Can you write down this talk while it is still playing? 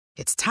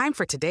It's time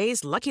for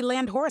today's Lucky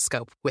Land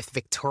horoscope with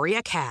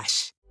Victoria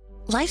Cash.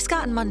 Life's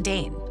gotten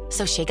mundane,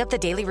 so shake up the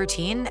daily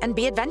routine and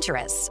be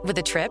adventurous with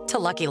a trip to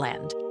Lucky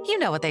Land. You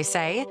know what they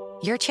say,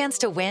 your chance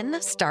to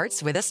win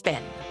starts with a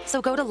spin.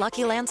 So go to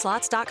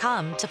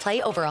LuckyLandSlots.com to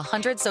play over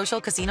 100 social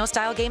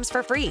casino-style games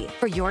for free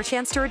for your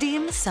chance to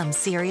redeem some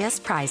serious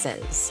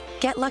prizes.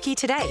 Get lucky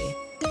today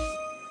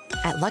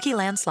at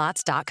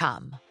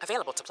LuckyLandSlots.com.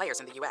 Available to players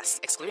in the U.S.,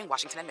 excluding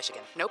Washington and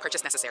Michigan. No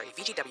purchase necessary.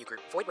 VGW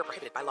Group. Void where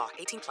prohibited by law.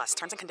 18+.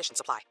 Terms and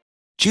conditions apply.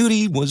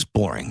 Judy was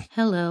boring.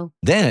 Hello.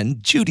 Then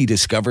Judy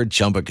discovered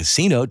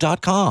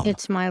ChumbaCasino.com.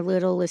 It's my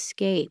little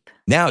escape.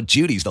 Now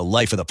Judy's the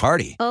life of the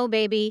party. Oh,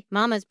 baby,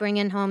 mama's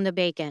bringing home the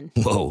bacon.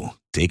 Whoa,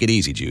 take it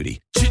easy,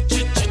 Judy.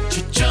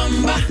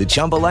 The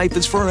Chumba life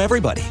is for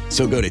everybody.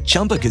 So go to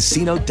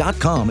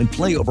ChumbaCasino.com and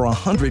play over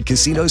 100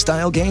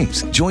 casino-style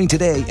games. Join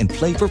today and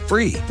play for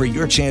free for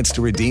your chance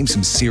to redeem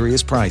some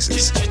serious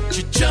prizes.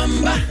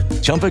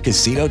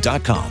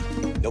 ChumbaCasino.com.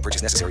 No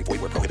purchase necessary. Void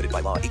where prohibited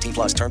by law.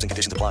 18+. Terms and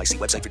conditions apply. See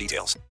website for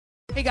details.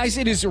 Hey guys,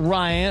 it is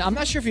Ryan. I'm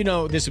not sure if you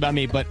know this about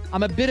me, but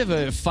I'm a bit of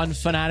a fun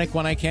fanatic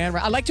when I can.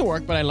 I like to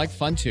work, but I like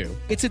fun too.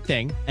 It's a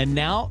thing. And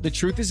now the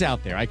truth is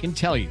out there. I can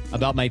tell you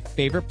about my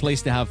favorite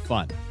place to have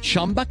fun.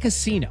 Chumba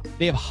Casino.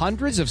 They have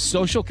hundreds of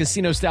social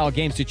casino style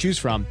games to choose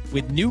from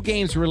with new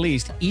games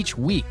released each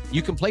week.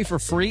 You can play for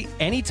free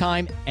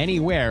anytime,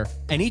 anywhere.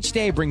 And each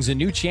day brings a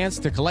new chance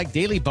to collect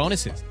daily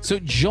bonuses. So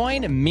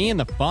join me in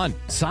the fun.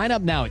 Sign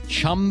up now at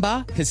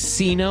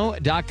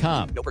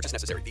ChumbaCasino.com. No purchase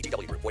necessary.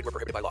 VGW Group. Void where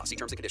prohibited by law. See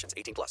terms and conditions.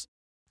 18+.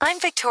 I'm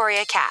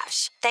Victoria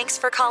Cash. Thanks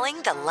for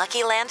calling the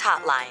Lucky Land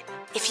Hotline.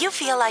 If you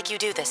feel like you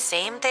do the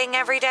same thing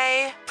every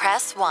day,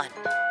 press 1.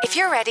 If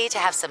you're ready to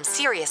have some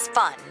serious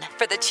fun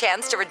for the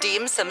chance to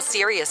redeem some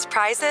serious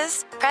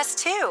prizes, press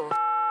 2.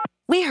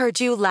 We heard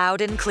you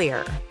loud and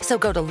clear. So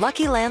go to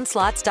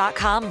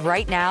LuckyLandSlots.com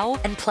right now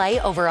and play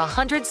over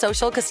 100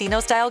 social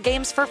casino-style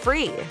games for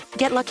free.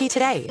 Get lucky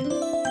today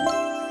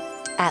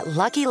at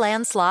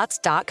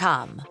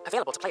LuckyLandSlots.com.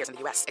 Available to players in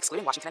the U.S.,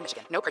 excluding Washington and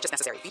Michigan. No purchase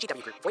necessary.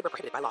 VGW Group. Void where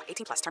prohibited by law.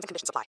 18+. Terms and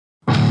conditions apply.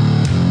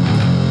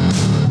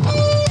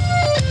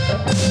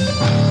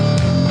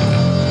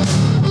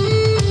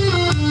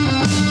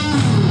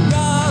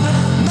 Rob,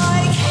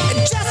 Mike, and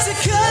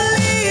Jessica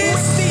Lee.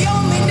 It's the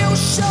only new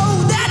show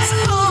that's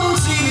on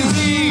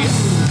TV.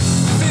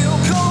 Phil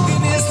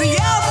Kogan is the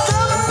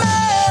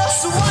aftermath.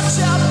 So watch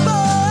out,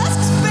 boys,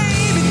 'cause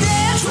baby,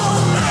 they're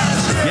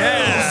trouble.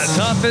 Yeah,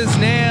 Tough as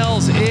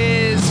Nails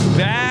is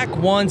back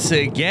once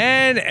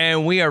again,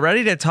 and we are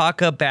ready to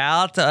talk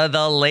about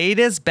the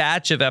latest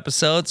batch of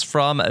episodes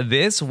from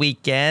this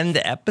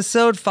weekend,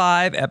 episode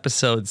 5,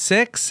 episode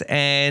 6,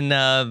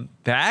 and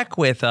back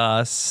with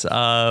us,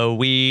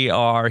 we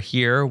are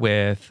here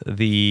with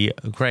the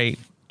great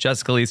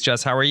Jessica Lees.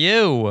 Jess, how are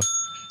you?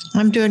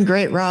 I'm doing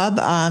great, Rob.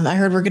 I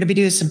heard we're going to be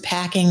doing some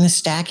packing,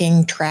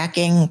 stacking,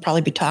 tracking. We'll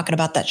probably be talking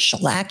about that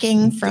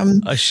shellacking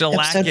from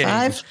episode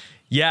 5.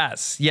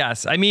 Yes.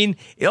 I mean,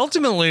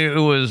 ultimately, it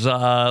was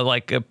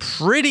like a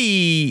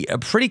pretty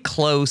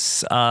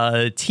close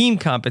team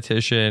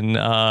competition.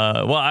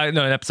 Well, I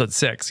know in episode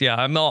 6. Yeah,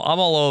 I'm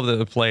all over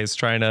the place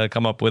trying to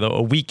come up with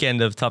a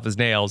weekend of Tough as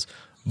Nails,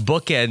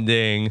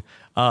 bookending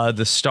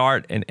the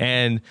start and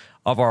end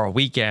of our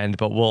weekend.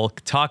 But we'll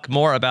talk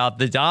more about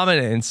the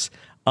dominance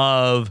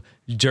of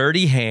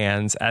Dirty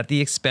Hands at the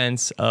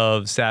expense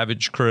of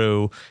Savage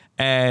Crew.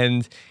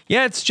 And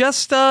yeah, it's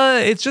just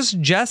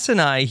Jess and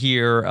I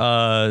here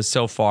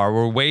so far.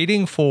 We're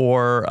waiting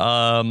for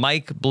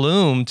Mike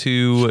Bloom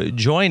to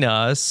join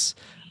us.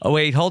 Oh,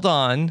 wait, hold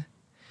on.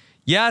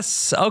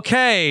 Yes,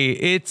 okay,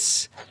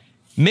 it's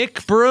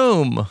Mick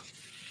Broom.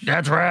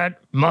 That's right.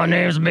 My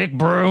name's Mick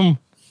Broom.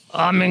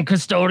 I'm in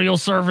custodial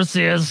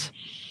services.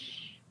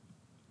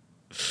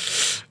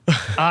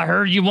 I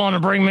heard you want to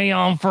bring me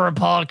on for a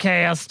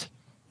podcast.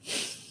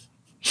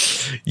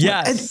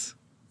 Yes.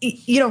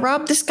 You know,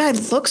 Rob, this guy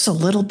looks a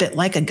little bit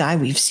like a guy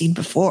we've seen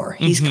before.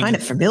 He's kind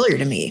of familiar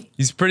to me.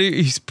 He's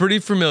pretty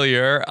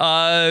familiar.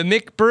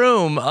 Mick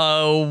Broom,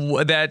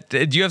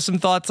 do you have some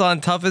thoughts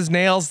on Tough as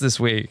Nails this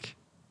week?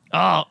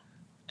 Oh,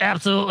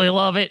 absolutely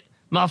love it.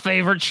 My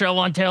favorite show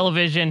on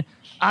television.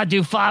 I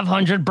do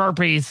 500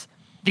 burpees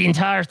the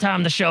entire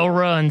time the show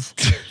runs.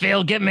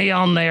 Phil, get me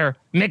on there.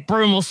 Mick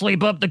Broom will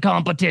sweep up the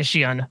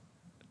competition.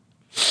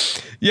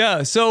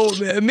 Yeah, so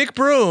Mick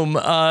Broom,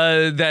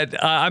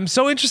 I'm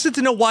so interested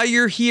to know why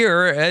you're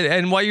here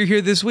and why you're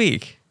here this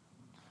week.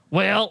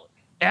 Well,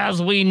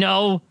 as we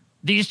know,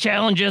 these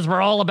challenges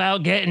were all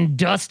about getting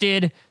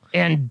dusted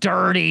and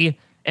dirty.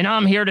 And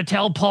I'm here to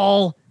tell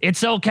Paul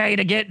it's okay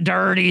to get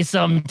dirty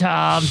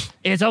sometimes.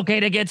 It's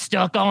okay to get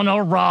stuck on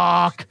a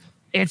rock.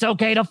 It's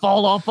okay to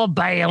fall off a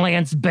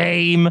balance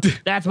beam.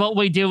 That's what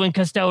we do in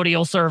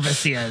custodial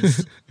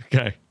services.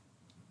 Okay.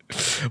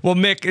 Well,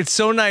 Mick, it's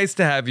so nice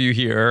to have you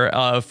here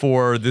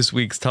for this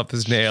week's Tough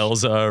as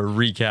Nails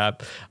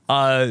recap.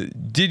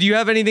 Did you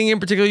have anything in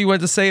particular you wanted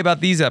to say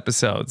about these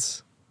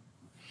episodes?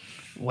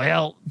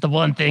 Well, the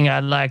one thing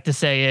I'd like to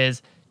say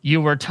is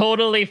you were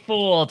totally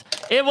fooled.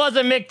 It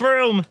wasn't Mick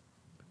Broom.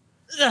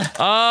 Oh,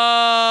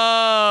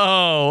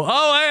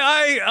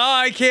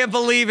 I can't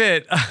believe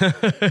it.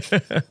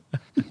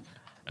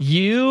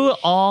 You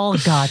all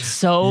got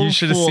so You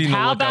should have fooled. seen the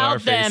How look on our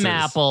about them faces.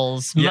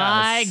 apples? Yes.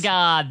 My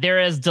God, they're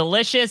as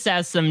delicious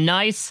as some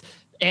nice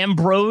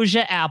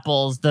ambrosia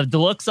apples. The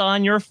looks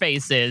on your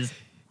faces.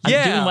 I'm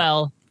doing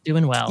well.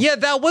 Doing well. Yeah,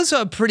 that was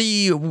a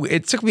pretty.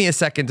 It took me a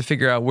second to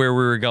figure out where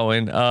we were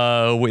going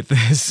with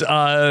this,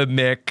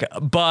 Mick.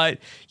 But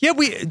yeah,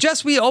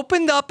 we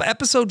opened up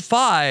episode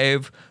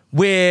 5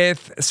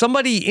 with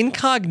somebody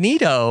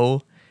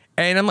incognito.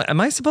 And I'm like, am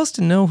I supposed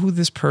to know who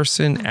this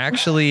person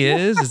actually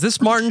is? Is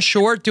this Martin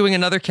Short doing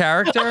another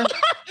character?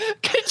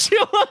 Could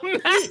you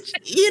imagine?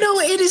 You know,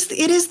 it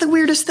is the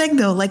weirdest thing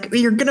though. Like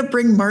you're going to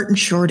bring Martin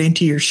Short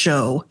into your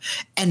show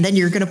and then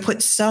you're going to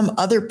put some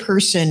other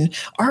person,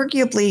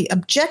 arguably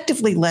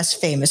objectively less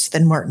famous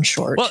than Martin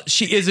Short. Well,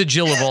 she is a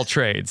Jill of all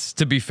trades,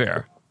 to be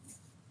fair.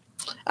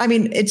 I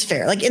mean, it's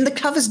fair. Like in the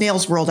Tough as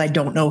Nails world, I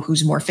don't know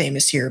who's more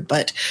famous here,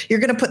 but you're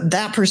going to put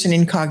that person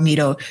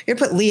incognito. You're going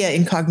to put Leah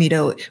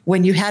incognito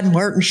when you had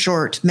Martin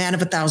Short, Man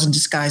of a Thousand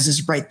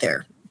Disguises, right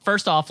there.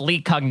 First off,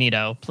 Lee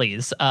Cognito,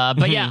 please.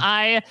 But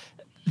yeah,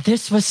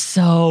 this was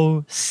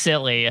so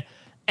silly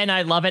and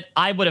I love it.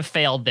 I would have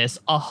failed this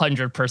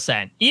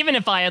 100%. Even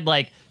if I had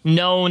like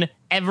known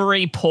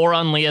every pore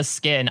on Leah's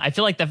skin, I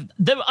feel like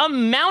the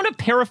amount of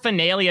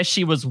paraphernalia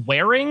she was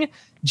wearing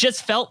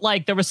just felt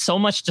like there was so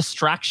much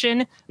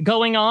distraction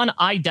going on.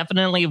 I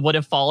definitely would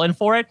have fallen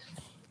for it.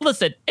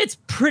 Listen, it's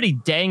pretty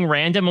dang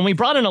random. When we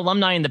brought in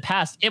alumni in the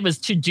past, it was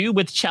to do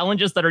with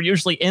challenges that are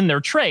usually in their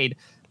trade.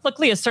 Look,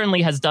 Leah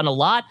certainly has done a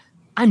lot.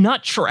 I'm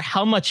not sure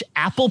how much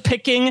apple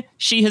picking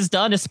she has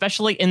done,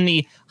 especially in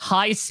the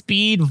high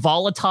speed,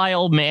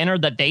 volatile manner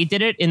that they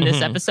did it in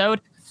this episode.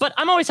 But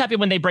I'm always happy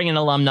when they bring in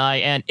alumni,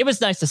 and it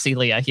was nice to see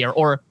Leah here,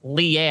 or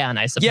Leanne,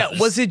 I suppose. Yeah,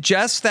 was it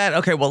just that,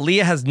 okay, well,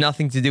 Leah has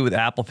nothing to do with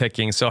apple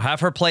picking, so have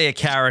her play a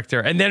character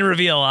and then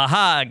reveal,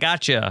 aha,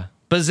 gotcha,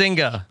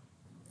 bazinga.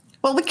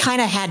 Well, we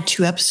kind of had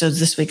 2 episodes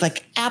this week.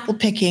 Like apple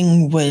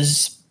picking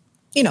was,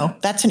 you know,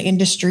 that's an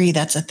industry,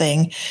 that's a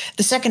thing.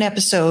 The second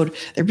episode,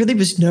 there really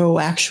was no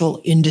actual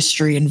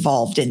industry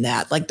involved in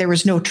that. Like there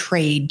was no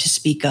trade to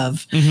speak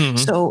of.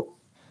 So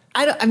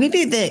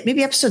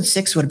maybe episode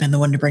 6 would have been the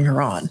one to bring her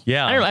on.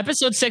 Yeah. I don't know.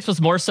 Episode 6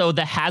 was more so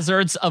the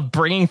hazards of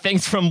bringing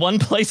things from one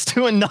place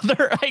to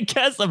another, I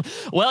guess.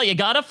 Well, you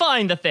got to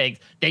find the things.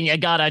 Then you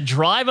got to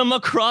drive them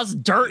across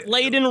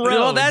dirt-laden roads.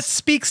 Well, that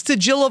speaks to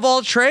Jill of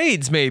all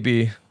trades,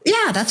 maybe.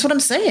 Yeah, that's what I'm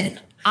saying.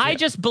 I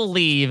just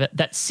believe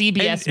that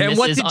CBS And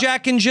what did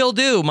Jack and Jill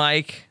do,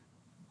 Mike?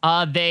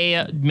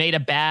 They made a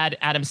bad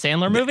Adam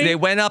Sandler movie. They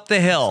went up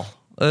the hill.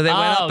 They went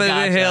up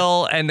the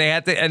hill, and they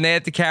had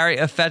to carry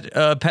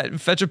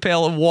fetch a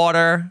pail of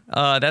water.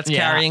 That's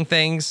carrying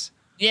things.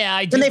 Yeah,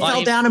 I do. Then they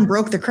fell down and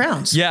broke the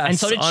crowns. Yes, and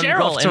so did on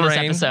Cheryl rough in this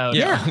terrain. episode.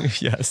 Yeah.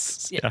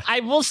 Yes. Yeah.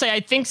 I will say, I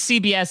think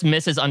CBS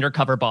misses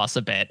Undercover Boss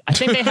a bit. I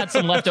think they had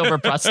some leftover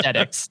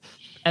prosthetics.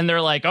 And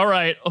they're like, all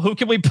right, who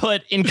can we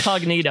put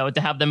incognito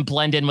to have them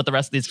blend in with the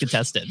rest of these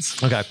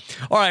contestants? Okay.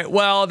 All right.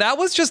 Well, that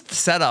was just the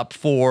setup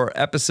for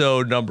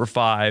episode number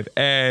 5.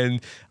 And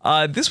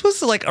this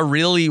was like a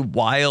really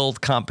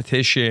wild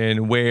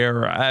competition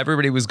where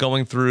everybody was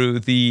going through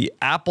the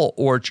apple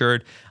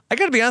orchard. I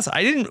got to be honest,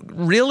 I didn't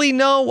really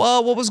know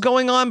what was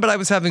going on, but I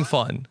was having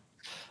fun.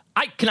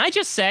 Can I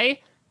just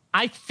say,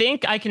 I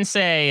think I can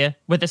say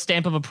with a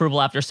stamp of approval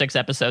after 6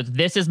 episodes,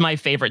 this is my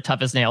favorite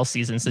Tough as Nails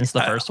season since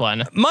the first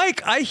one.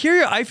 Mike, I hear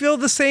you. I feel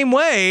the same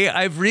way.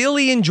 I've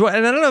really enjoyed,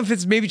 and I don't know if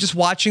it's maybe just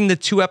watching the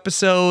 2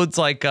 episodes,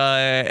 like,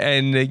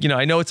 and you know,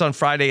 I know it's on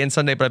Friday and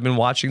Sunday, but I've been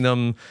watching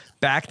them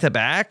back to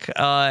back,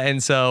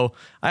 and so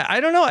I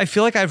don't know. I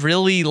feel like I've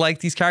really liked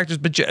these characters.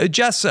 But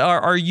Jess,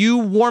 are you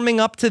warming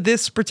up to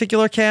this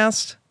particular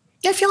cast?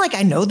 I feel like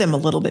I know them a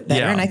little bit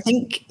better. Yeah. And I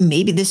think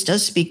maybe this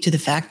does speak to the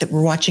fact that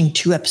we're watching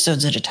 2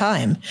 episodes at a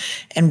time.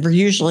 And we're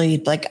usually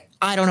like,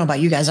 I don't know about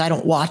you guys. I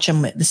don't watch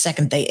them the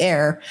second they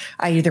air.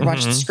 I either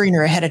watch the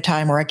screener ahead of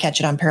time or I catch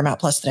it on Paramount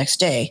Plus the next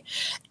day.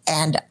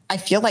 And I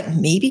feel like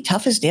maybe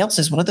Tough as Nails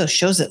is one of those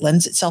shows that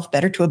lends itself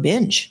better to a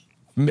binge.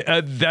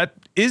 That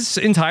is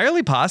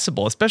entirely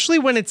possible, especially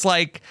when it's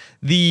like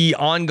the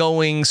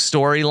ongoing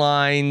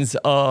storylines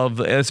of,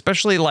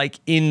 especially like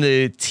in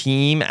the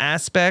team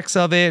aspects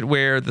of it,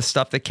 where the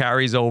stuff that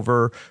carries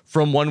over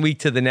from one week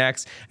to the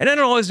next. And I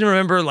don't always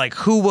remember like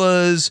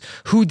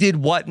who did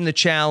what in the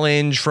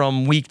challenge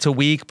from week to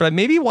week, but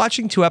maybe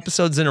watching 2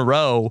 episodes in a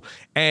row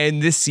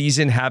and this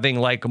season having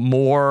like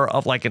more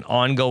of like an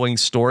ongoing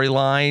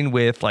storyline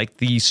with like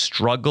the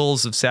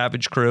struggles of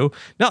Savage Crew.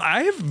 No,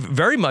 I have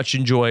very much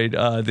enjoyed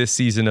this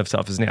season of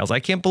Tough as Nails. I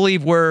can't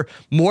believe we're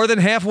more than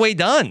halfway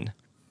done.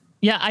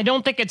 Yeah, I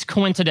don't think it's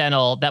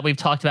coincidental that we've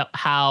talked about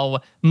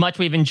how much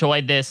we've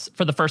enjoyed this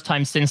for the first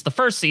time since the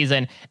first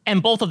season,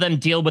 and both of them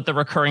deal with the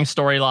recurring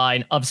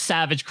storyline of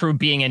Savage Crew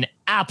being an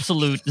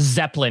absolute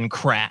Zeppelin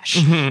crash.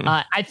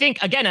 I think,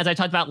 again, as I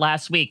talked about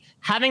last week,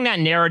 having that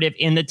narrative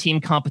in the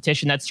team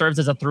competition that serves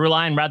as a through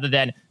line rather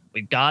than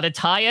we've got to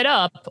tie it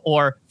up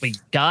or we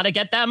got to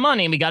get that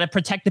money, we got to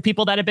protect the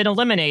people that have been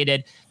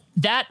eliminated.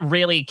 that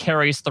really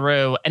carries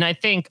through. And I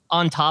think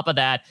on top of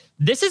that,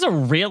 this is a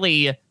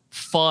really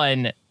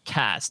fun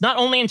cast, not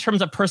only in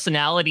terms of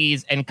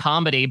personalities and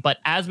comedy, but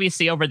as we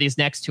see over these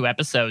next 2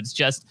 episodes,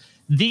 just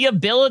the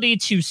ability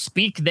to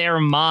speak their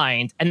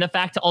mind and the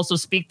fact to also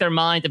speak their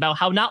mind about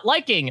how not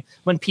liking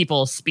when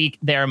people speak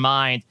their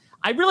mind.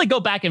 I really go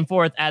back and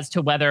forth as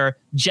to whether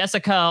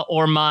Jessica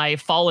or my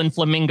fallen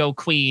flamingo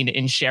queen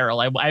in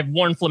Cheryl, I've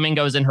worn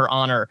flamingos in her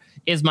honor,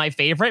 is my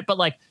favorite. But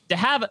like to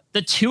have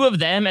the 2 of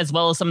them as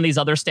well as some of these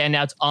other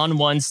standouts on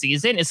one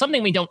season is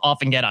something we don't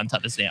often get on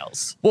Tough as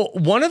Nails. Well,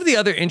 one of the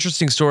other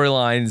interesting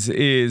storylines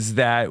is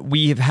that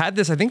we have had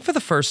this, I think, for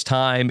the first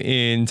time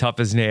in Tough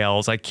as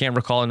Nails. I can't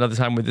recall another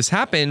time where this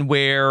happened,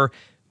 where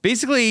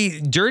basically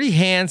Dirty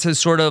Hands has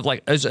sort of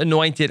like is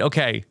anointed,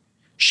 okay,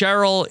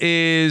 Cheryl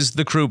is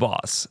the crew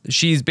boss.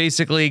 She's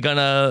basically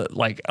gonna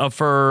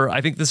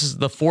I think this is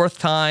the 4th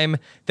time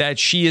that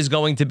she is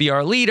going to be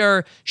our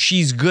leader.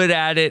 She's good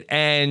at it,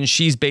 and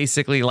she's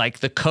basically like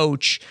the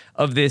coach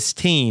of this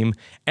team.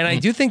 And I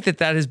do think that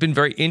has been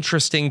very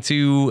interesting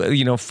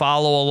to,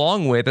 follow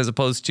along with, as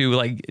opposed to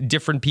like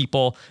different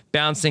people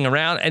bouncing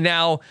around. And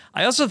now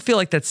I also feel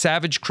like that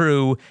Savage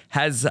Crew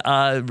has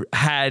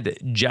had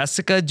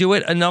Jessica do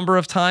it a number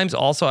of times.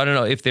 Also, I don't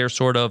know if they're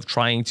sort of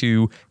trying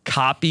to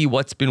copy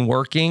what's been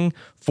working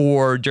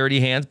for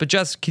Dirty Hands. But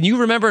Jess, can you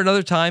remember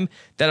another time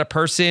that a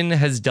person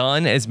has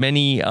done as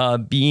many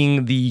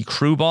being the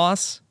crew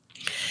boss?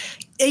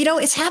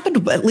 It's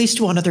happened at least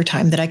one other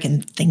time that I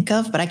can think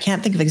of, but I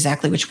can't think of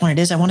exactly which one it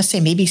is. I want to say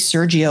maybe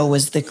Sergio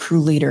was the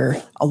crew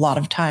leader a lot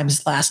of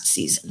times last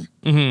season.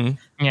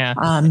 Mm-hmm. Yeah.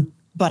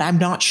 But I'm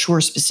not sure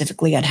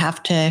specifically. We'd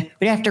have to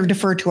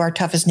defer to our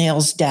Tough as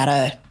Nails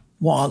data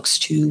wonks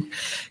to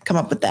come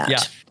up with that. Yeah.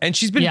 And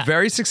she's been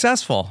very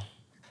successful.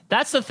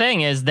 That's the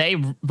thing, is they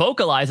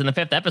vocalize in the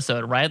 5th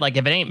episode, right? Like,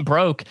 if it ain't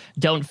broke,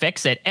 don't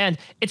fix it. And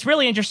it's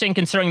really interesting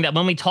considering that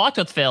when we talked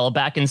with Phil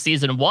back in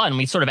season 1,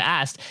 we sort of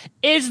asked,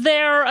 is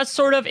there a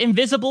sort of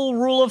invisible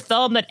rule of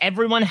thumb that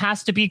everyone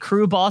has to be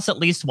crew boss at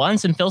least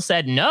once? And Phil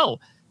said, no,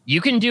 you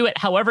can do it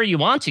however you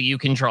want to. You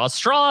can draw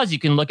straws. You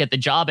can look at the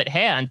job at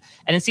hand.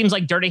 And it seems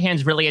like Dirty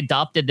Hands really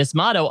adopted this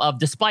motto of,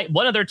 despite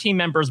one of their team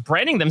members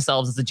branding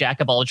themselves as a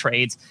jack of all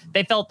trades,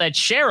 they felt that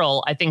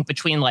Cheryl, I think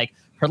between like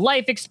her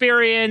life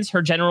experience,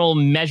 her general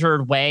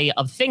measured way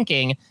of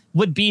thinking,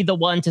 would be the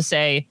one to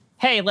say,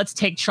 hey, let's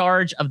take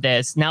charge of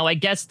this. Now, I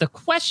guess the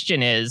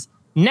question is,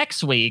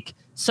 next week,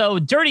 so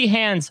Dirty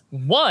Hands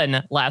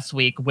won last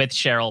week with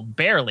Cheryl,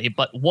 barely,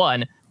 but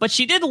won. But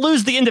she did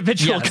lose the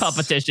individual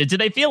competition. Do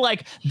they feel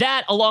like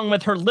that, along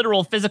with her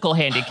literal physical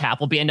handicap,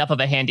 will be enough of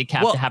a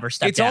handicap to have her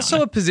step down? It's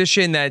also a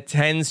position that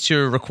tends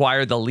to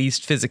require the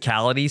least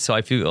physicality. So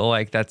I feel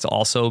like that's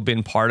also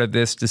been part of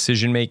this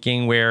decision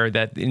making, where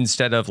that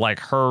instead of like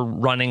her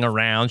running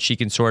around, she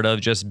can sort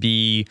of just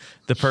be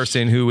the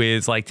person who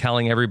is like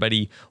telling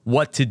everybody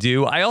what to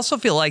do. I also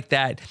feel like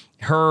that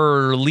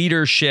her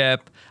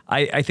leadership,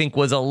 I think,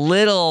 was a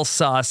little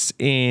sus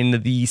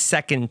in the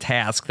second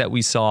task that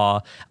we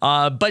saw.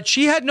 But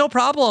she had no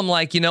problem.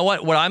 Like, you know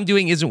what I'm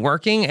doing isn't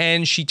working.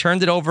 And she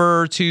turned it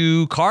over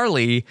to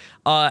Carly.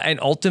 And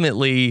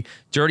ultimately,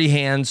 Dirty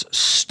Hands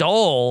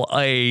stole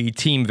a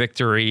team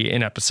victory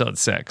in episode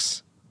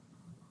 6.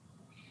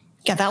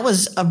 Yeah, that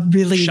was a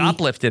really...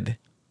 Shoplifted.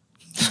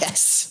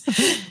 Yes.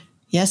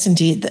 Yes,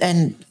 indeed.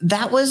 And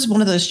that was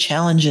one of those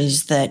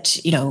challenges that,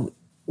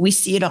 we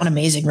see it on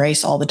Amazing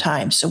Race all the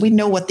time. So we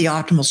know what the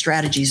optimal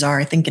strategies are,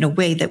 I think, in a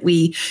way that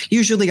we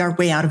usually are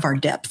way out of our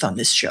depth on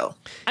this show.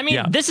 I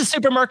mean, This is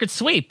supermarket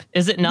sweep,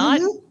 is it not?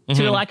 Mm-hmm.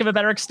 To a lack of a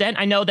better extent.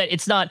 I know that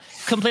it's not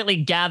completely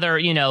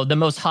gather, the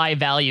most high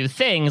value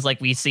things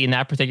like we see in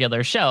that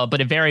particular show,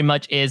 but it very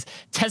much is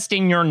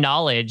testing your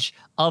knowledge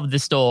of the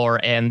store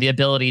and the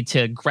ability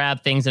to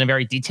grab things in a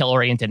very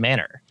detail-oriented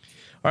manner.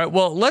 All right,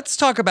 well, let's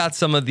talk about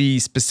some of the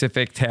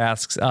specific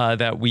tasks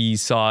that we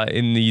saw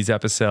in these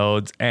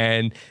episodes.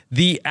 And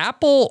the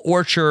apple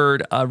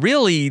orchard,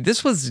 really,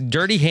 this was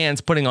Dirty Hands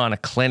putting on a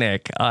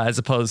clinic as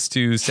opposed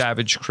to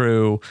Savage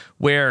Crew,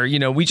 where,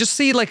 we just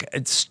see like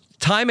it's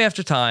time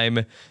after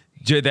time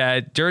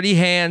that Dirty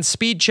Hands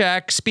speed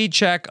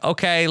check.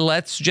 Okay,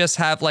 let's just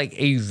have like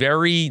a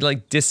very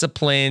like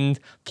disciplined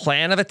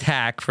plan of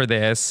attack for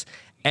this.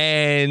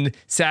 And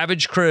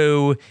Savage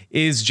Crew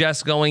is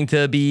just going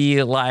to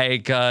be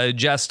like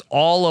just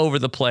all over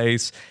the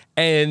place.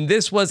 And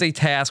this was a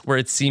task where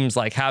it seems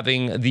like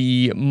having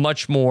the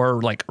much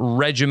more like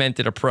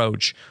regimented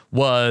approach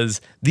was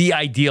the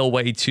ideal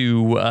way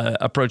to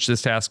approach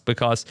this task,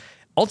 because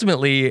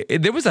ultimately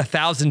there was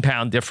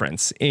 1,000-pound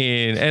difference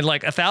and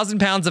like 1,000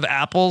 pounds of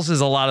apples is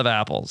a lot of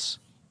apples.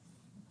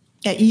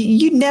 Yeah,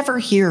 you never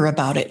hear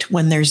about it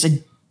when there's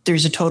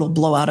a total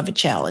blowout of a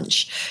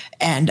challenge.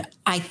 And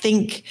I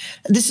think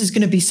this is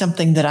going to be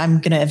something that I'm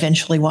going to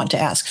eventually want to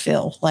ask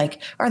Phil,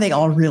 like, are they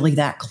all really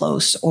that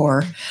close?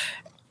 Or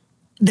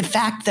the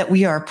fact that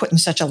we are putting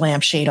such a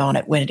lampshade on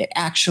it when it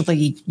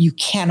actually, you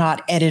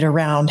cannot edit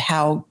around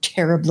how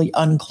terribly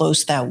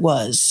unclose that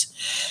was.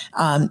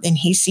 And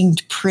he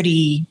seemed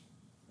pretty,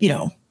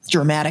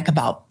 dramatic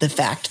about the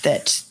fact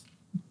that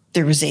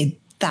there was a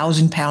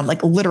 1,000-pound,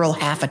 like literal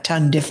half a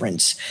ton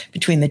difference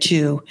between the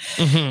two.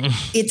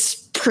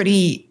 It's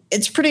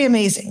pretty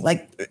amazing.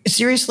 Like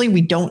seriously,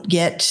 we don't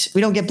get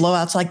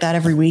blowouts like that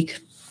every week.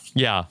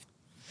 Yeah.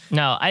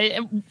 No,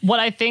 what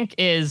I think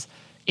is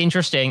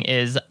interesting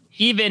is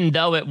even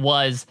though it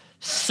was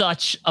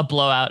such a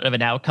blowout of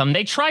an outcome,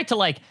 they tried to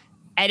like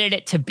edit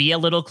it to be a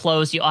little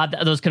close. You had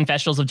those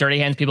confessionals of Dirty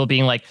Hands, people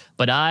being like,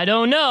 but I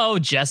don't know,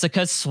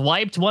 Jessica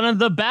swiped one of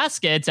the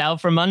baskets out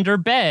from under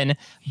Ben.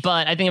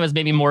 But I think it was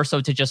maybe more so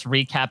to just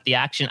recap the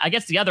action. I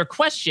guess the other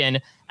question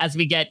as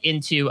we get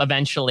into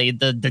eventually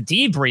the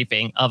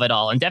debriefing of it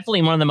all, and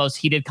definitely one of the most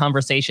heated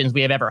conversations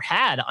we have ever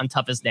had on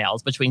Tough as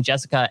Nails between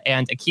Jessica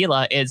and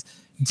Akilah is,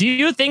 do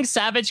you think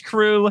Savage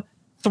Crew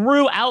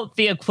threw out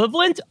the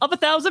equivalent of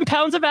 1,000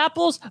 pounds of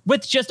apples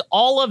with just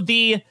all of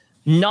the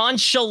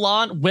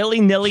nonchalant,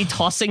 willy-nilly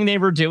tossing they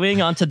were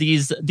doing onto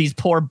these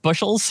poor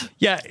bushels?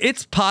 Yeah,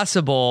 it's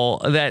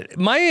possible that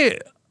my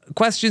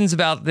questions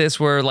about this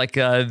were like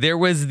there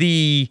was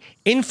the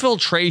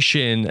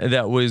infiltration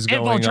that was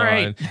going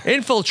on.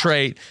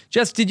 Infiltrate.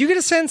 Jess, did you get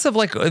a sense of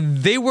like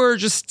they were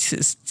just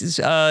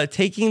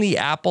taking the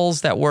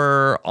apples that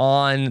were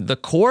on the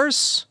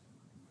course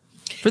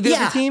for the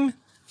other team?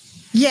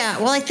 Yeah,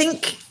 well,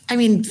 I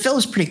mean, Phil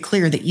was pretty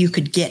clear that you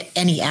could get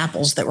any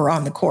apples that were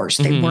on the course.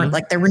 They weren't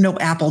like, there were no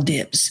apple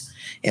dibs.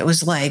 It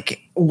was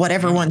like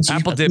whatever ones.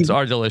 Apple dibs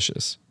are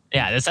delicious.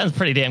 Yeah, that sounds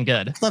pretty damn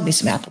good. Love me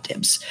some apple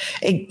dibs.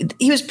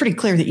 He was pretty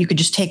clear that you could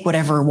just take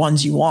whatever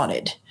ones you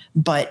wanted,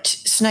 but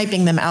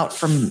sniping them out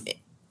from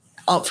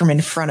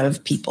in front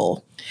of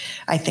people,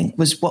 I think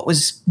was what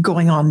was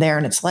going on there.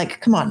 And it's like,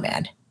 come on,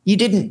 man. You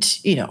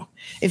didn't,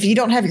 if you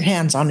don't have your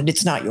hands on it,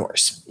 it's not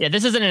yours. Yeah,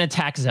 this isn't an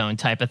attack zone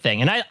type of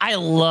thing. And I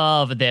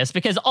love this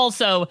because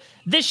also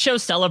this show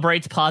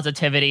celebrates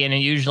positivity, and it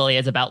usually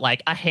is about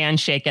like a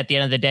handshake at the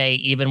end of the day,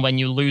 even when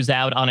you lose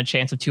out on a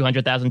chance of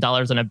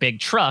 $200,000 in a big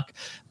truck.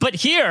 But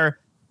here,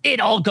 it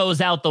all goes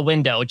out the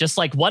window, just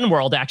like One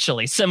World,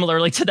 actually,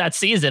 similarly to that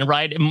season,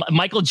 right?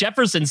 Michael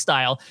Jefferson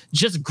style,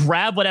 just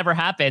grab whatever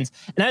happens.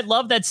 And I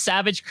love that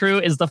Savage Crew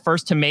is the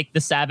first to make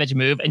the Savage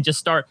move and just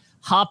start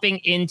hopping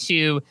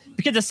into,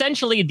 because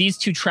essentially these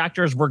two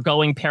tractors were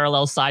going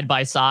parallel side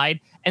by side.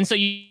 And so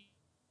you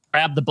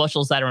grab the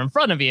bushels that are in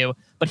front of you.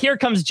 But here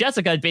comes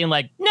Jessica being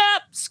like, nah,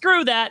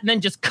 screw that. And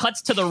then just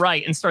cuts to the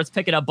right and starts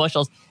picking up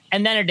bushels.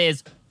 And then it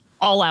is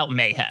all out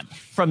mayhem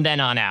from then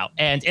on out.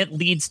 And it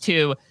leads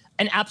to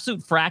an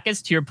absolute fracas,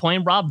 to your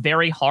point, Rob.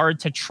 Very hard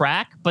to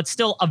track, but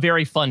still a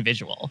very fun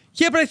visual.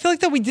 Yeah, but I feel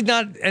like that we did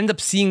not end up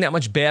seeing that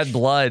much bad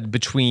blood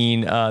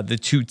between the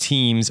two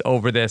teams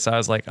over this. I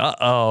was like,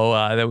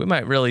 that we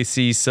might really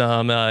see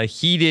some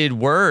heated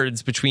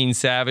words between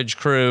Savage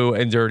Crew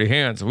and Dirty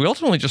Hands. We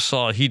ultimately just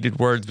saw heated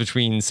words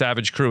between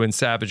Savage Crew and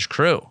Savage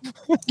Crew.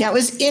 Yeah, it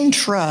was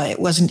intra. It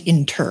wasn't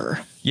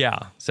inter. Yeah,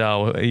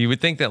 so you would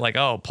think that like,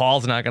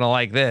 Paul's not going to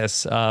like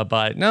this,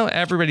 but no,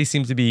 everybody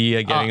seems to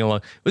be getting along.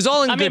 It was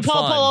all in good fun.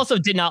 Paul also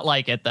did not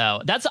like it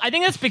though. I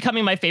think that's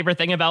becoming my favorite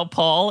thing about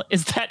Paul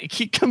is that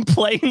he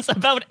complains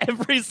about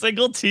every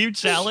single team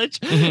challenge.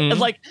 And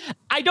like,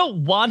 I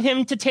don't want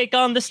him to take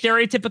on the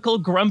stereotypical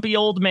grumpy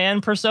old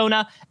man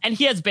persona, and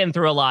he has been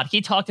through a lot.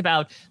 He talked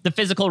about the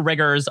physical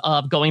rigors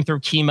of going through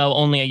chemo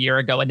only a year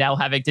ago and now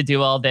having to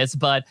do all this,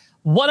 but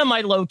one of my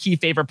low-key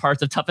favorite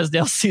parts of Tough as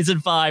Nails Season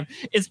 5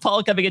 is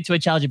Paul coming into a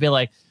challenge and being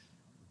like,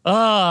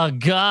 oh,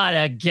 God,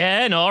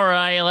 again? All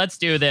right, let's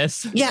do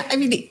this. Yeah, I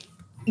mean,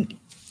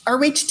 are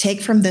we to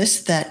take from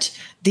this that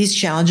these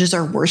challenges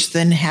are worse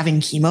than having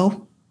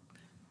chemo?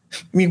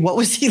 I mean, what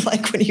was he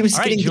like when he was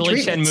getting the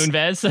treatments? Julie Chen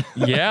Moonves.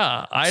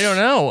 Yeah, I don't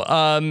know.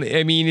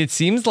 I mean, it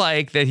seems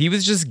like that he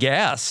was just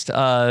gassed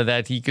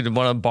that he could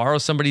want to borrow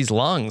somebody's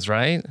lungs,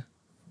 right?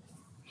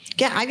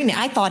 Yeah, I mean,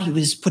 I thought he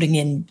was putting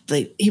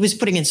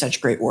in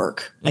such great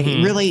work. Like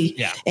really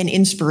an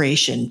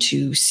inspiration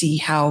to see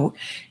how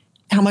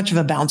much of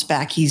a bounce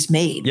back he's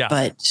made. Yeah.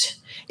 But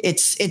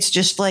it's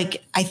just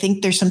like, I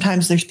think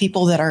there's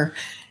people that are,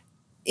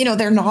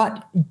 they're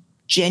not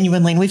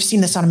genuinely, and we've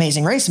seen this on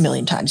Amazing Race a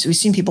million times. We've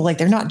seen people like,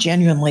 they're not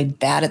genuinely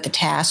bad at the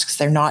tasks.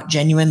 They're not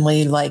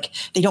genuinely like,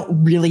 they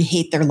don't really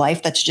hate their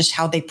life. That's just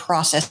how they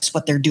process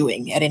what they're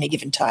doing at any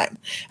given time.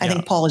 I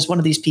think Paul is one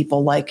of these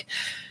people like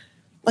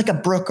a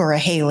Brooke or a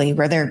Haley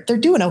where they're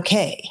doing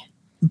okay,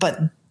 but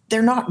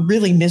they're not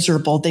really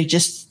miserable. They're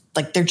just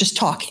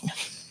talking.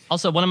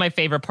 Also, one of my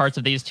favorite parts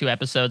of these two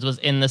episodes was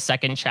in the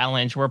second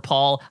challenge where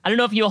Paul, I don't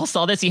know if you all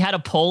saw this, he had a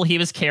pole he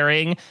was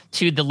carrying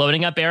to the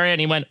loading up area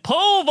and he went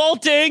pole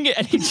vaulting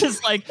and he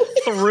just like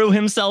threw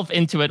himself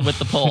into it with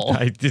the pole.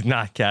 I did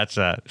not catch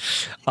that.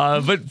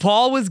 But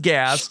Paul was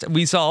gassed.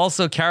 We saw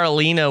also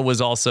Carolina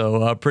was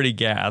also pretty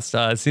gassed.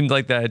 It seemed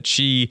like that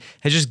she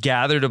had just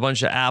gathered a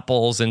bunch of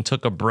apples and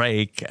took a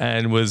break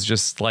and was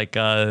just like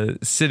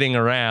sitting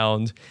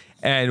around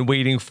and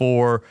waiting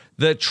for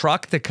the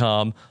truck to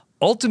come.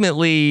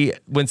 Ultimately,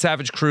 when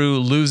Savage Crew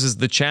loses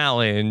the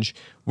challenge,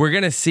 we're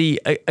going to see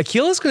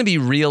Akilah's going to be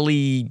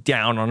really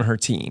down on her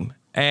team.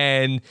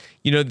 And,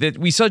 that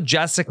we saw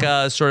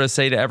Jessica sort of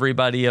say to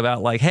everybody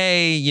about like,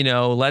 hey,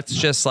 let's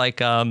just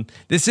like,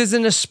 this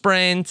isn't a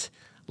sprint.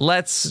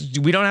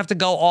 We don't have to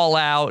go all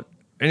out.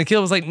 And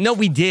Akilah was like, no,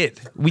 we did.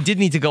 We did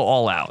need to go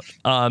all out.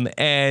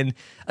 And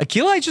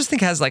Akilah, I just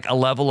think, has like a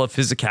level of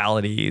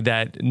physicality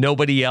that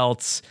nobody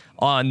else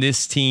on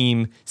this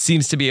team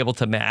seems to be able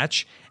to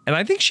match. And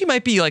I think she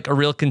might be like a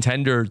real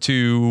contender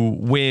to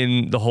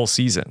win the whole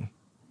season.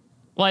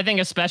 Well, I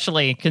think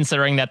especially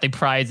considering that the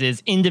prize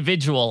is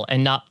individual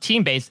and not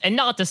team-based, and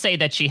not to say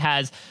that she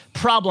has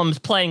problems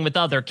playing with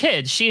other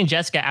kids. She and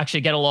Jessica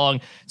actually get along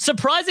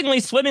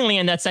surprisingly swimmingly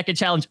in that second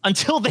challenge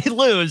until they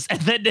lose,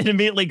 and then it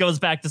immediately goes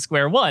back to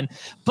square one.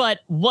 But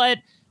what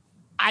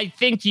I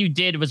think you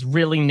did was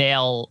really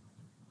nail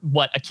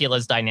what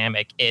Akilah's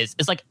dynamic is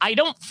like, I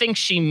don't think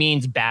she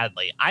means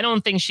badly. I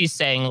don't think she's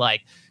saying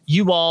like,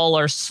 you all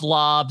are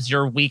slobs,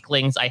 you're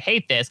weaklings, I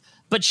hate this.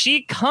 But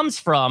she comes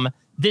from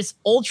this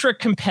ultra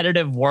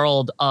competitive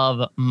world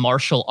of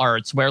martial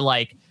arts where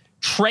like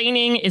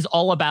training is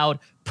all about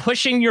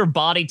pushing your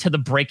body to the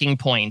breaking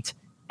point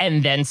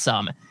and then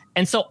some.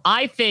 And so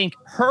I think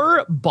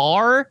her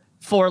bar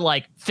for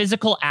like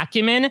physical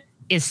acumen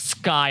is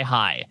sky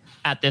high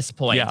at this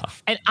point. Yeah.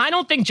 And I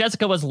don't think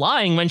Jessica was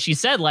lying when she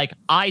said like,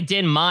 I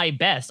did my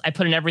best. I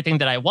put in everything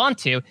that I want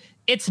to.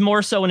 It's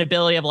more so an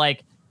ability of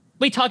like,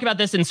 we talk about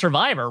this in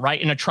Survivor,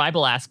 right? In a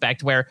tribal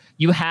aspect where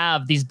you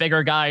have these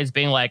bigger guys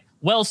being like,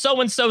 well,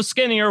 so-and-so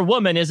skinnier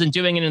woman isn't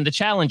doing it in the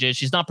challenges.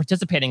 She's not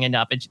participating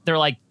enough. And they're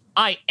like,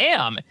 I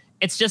am.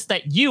 It's just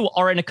that you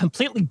are in a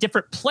completely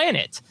different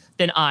planet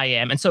than I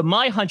am. And so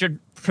my 100%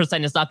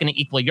 is not going to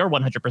equal your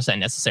 100%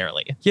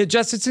 necessarily. Yeah,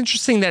 Jess, it's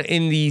interesting that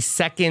in the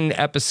second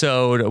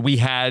episode, we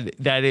had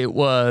that it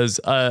was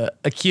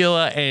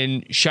Akilah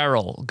and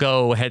Cheryl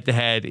go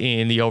head-to-head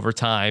in the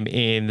overtime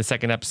in the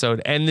second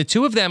episode. And the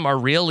two of them are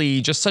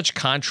really just such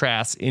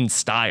contrasts in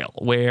style,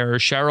 where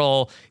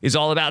Cheryl is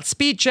all about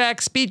speed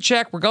check,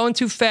 we're going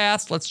too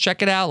fast, let's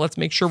check it out, let's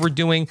make sure we're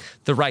doing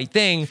the right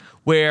thing.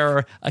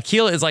 Where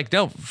Akilah is like,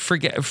 no,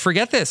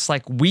 forget this.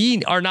 Like,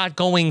 we are not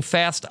going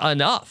fast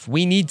enough.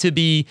 We need to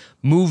be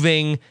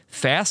moving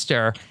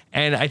faster.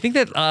 And I think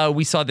that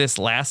we saw this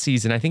last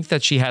season. I think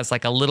that she has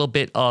like a little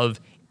bit of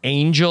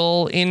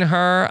Angel in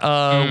her,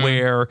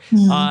 where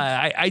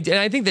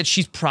I think that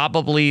she's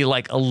probably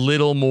like a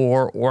little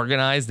more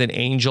organized than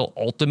Angel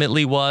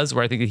ultimately was,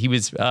 where I think that he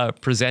was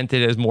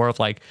presented as more of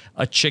like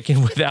a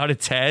chicken without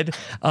its head.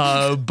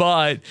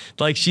 But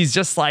like, she's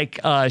just like,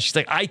 she's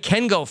like, I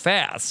can go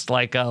fast.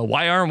 Like,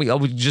 why aren't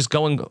we just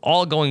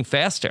going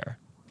faster?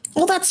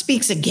 Well, that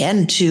speaks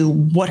again to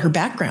what her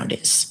background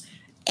is.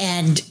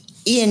 And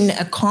in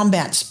a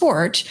combat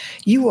sport,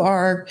 you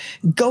are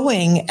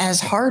going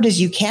as hard as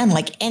you can,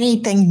 like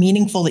anything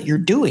meaningful that you're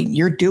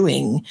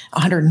doing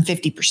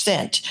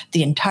 150%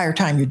 the entire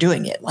time you're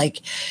doing it.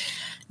 Like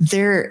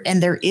there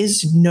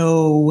is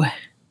no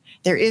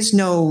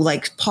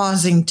like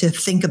pausing to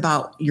think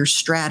about your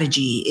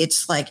strategy.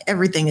 It's like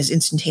everything is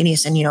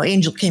instantaneous. And,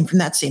 Angel came from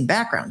that same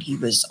background. He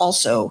was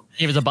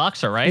a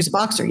boxer, right? He was a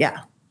boxer. Yeah.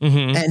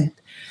 Mm-hmm. And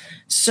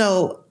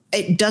so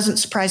it doesn't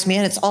surprise me.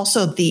 And it's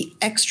also the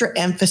extra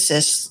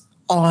emphasis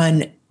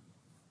on,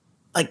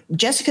 like,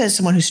 Jessica is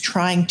someone who's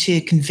trying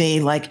to convey,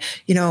 like,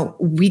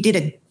 we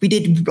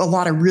did a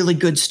lot of really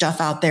good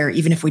stuff out there,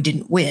 even if we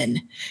didn't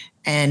win.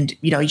 And,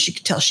 you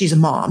could tell she's a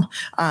mom.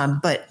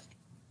 But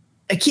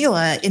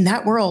Akilah, in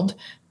that world,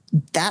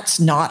 that's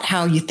not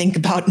how you think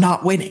about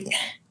not winning.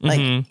 Like,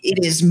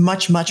 it is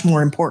much, much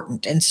more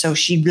important. And so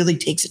she really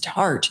takes it to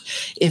heart.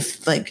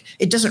 If, like,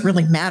 it doesn't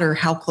really matter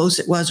how close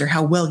it was or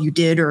how well you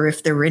did, or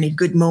if there were any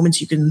good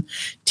moments you can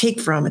take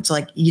from, it's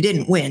like, you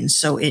didn't win,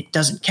 so it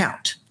doesn't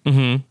count.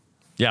 Mm-hmm.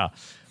 Yeah.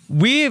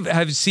 We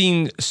have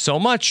seen so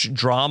much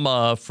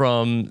drama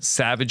from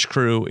Savage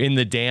Crew in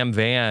the damn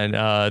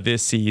van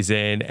this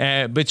season.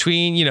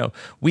 Between,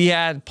 we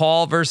had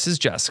Paul versus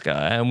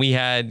Jessica, and we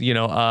had,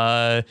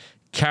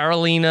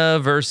 Carolina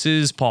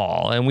versus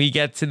Paul, and we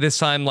get to this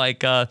time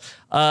like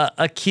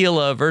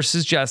Akilah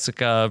versus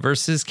Jessica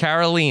versus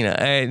Carolina,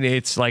 and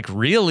it's like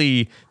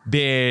really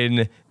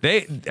been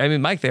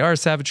Mike, they are a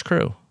Savage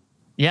Crew.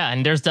 Yeah,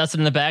 and there's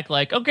Dustin in the back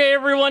like, okay,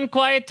 everyone,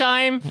 quiet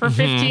time for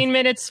 15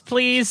 minutes,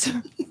 please.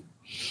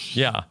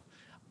 Yeah.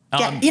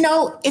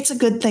 It's a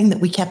good thing that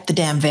we kept the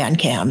damn van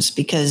cams,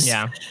 because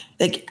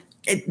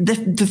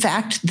the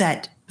fact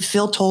that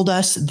Phil told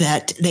us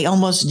that they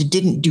almost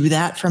didn't do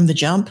that from the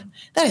jump,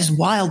 that is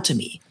wild to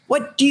me.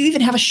 What do you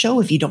even have a show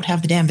if you don't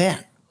have the damn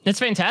van? It's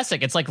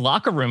fantastic. It's like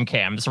locker room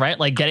cams, right?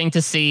 Like getting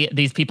to see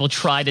these people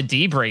try to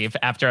debrief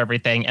after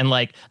everything. And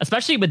like,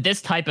 especially with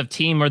this type of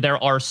team where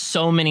there are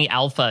so many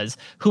alphas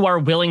who are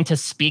willing to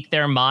speak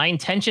their mind,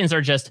 tensions are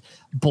just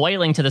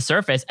boiling to the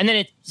surface. And then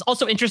it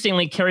also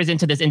interestingly carries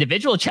into this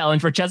individual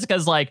challenge where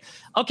Jessica's like,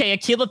 okay,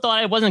 Akilah thought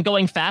I wasn't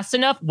going fast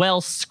enough. Well,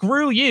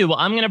 screw you.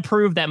 I'm going to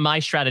prove that my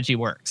strategy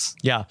works.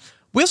 Yeah.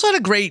 We also had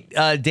a great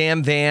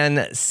Dan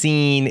Van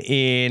scene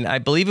in, I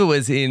believe it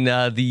was in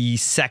the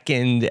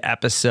second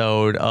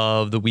episode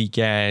of The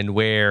Weekend,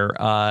 where,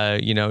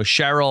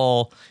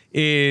 Cheryl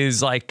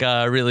is like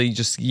really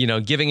just,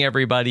 giving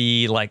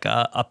everybody like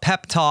a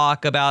pep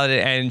talk about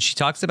it. And she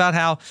talks about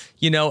how,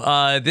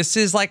 this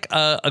is like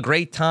a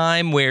great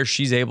time where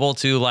she's able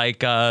to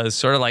like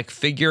sort of like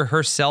figure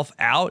herself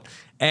out.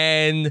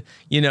 And,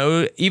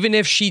 even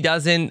if she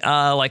doesn't,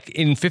 like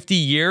in 50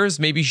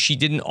 years, maybe she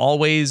didn't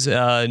always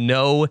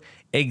know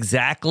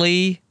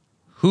exactly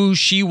who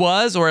she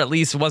was, or at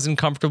least wasn't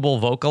comfortable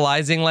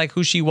vocalizing like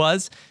who she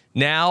was.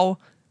 Now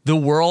the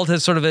world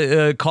has sort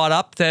of caught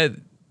up that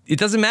it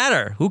doesn't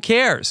matter. Who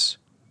cares?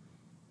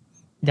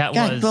 That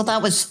was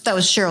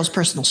Cheryl's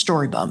personal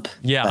story bump.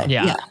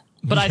 Yeah.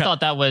 But I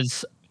thought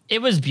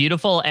it was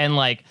beautiful. And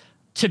like,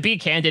 to be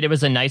candid, it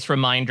was a nice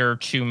reminder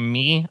to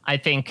me. I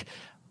think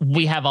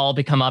we have all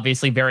become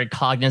obviously very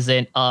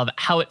cognizant of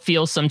how it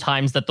feels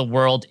sometimes that the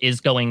world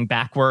is going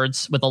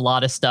backwards with a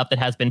lot of stuff that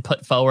has been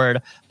put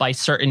forward by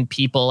certain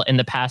people in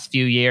the past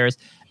few years.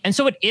 And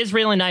so it is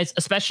really nice,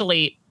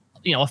 especially,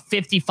 a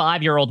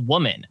 55-year-old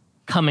woman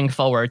coming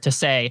forward to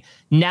say,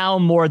 now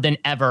more than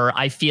ever,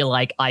 I feel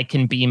like I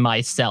can be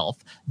myself.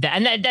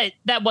 That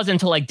wasn't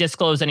to like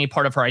disclose any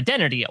part of her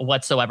identity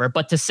whatsoever,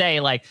 but to say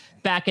like,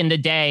 back in the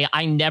day,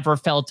 I never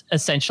felt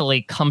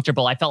essentially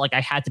comfortable. I felt like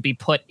I had to be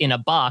put in a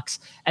box.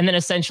 And then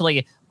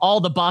essentially all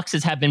the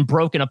boxes have been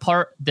broken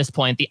apart at this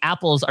point. The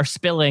apples are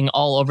spilling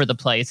all over the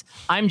place.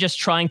 I'm just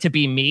trying to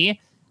be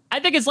me. I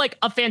think it's like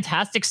a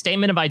fantastic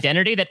statement of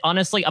identity that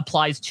honestly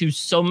applies to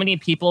so many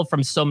people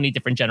from so many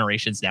different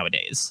generations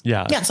nowadays.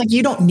 Yeah. Yeah, it's like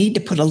you don't need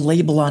to put a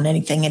label on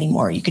anything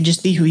anymore. You can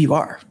just be who you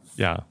are.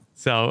 Yeah.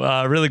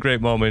 So really great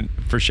moment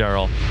for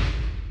Cheryl.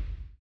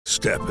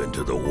 Step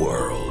into the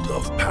world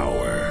of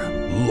power,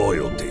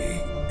 loyalty,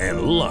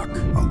 and luck.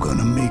 I'm going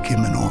to make him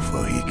an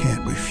offer he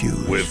can't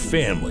refuse. With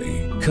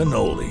family,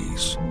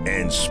 cannolis,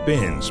 and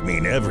spins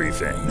mean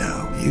everything.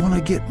 Now, you want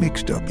to get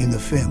mixed up in the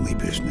family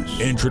business.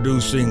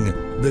 Introducing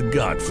The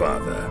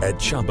Godfather at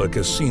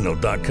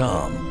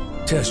ChumbaCasino.com.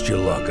 Test your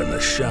luck in the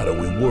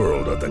shadowy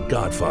world of The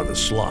Godfather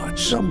slot.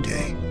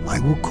 Someday, I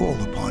will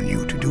call upon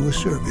you to do a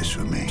service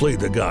for me. Play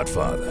The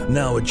Godfather,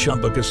 now at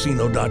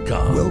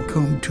ChumbaCasino.com.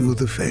 Welcome to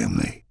the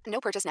family. No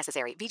purchase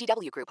necessary.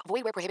 VGW Group.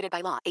 Void where prohibited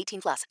by law.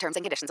 18+. Terms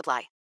and conditions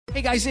apply.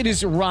 Hey guys, it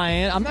is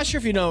Ryan. I'm not sure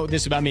if you know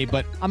this about me,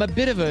 but I'm a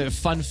bit of a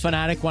fun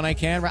fanatic when I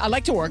can. I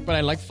like to work, but I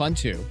like fun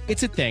too.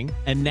 It's a thing.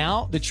 And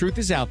now the truth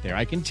is out there.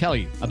 I can tell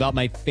you about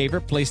my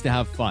favorite place to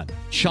have fun.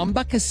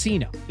 Chumba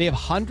Casino. They have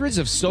hundreds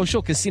of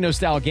social casino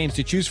style games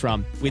to choose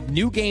from with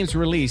new games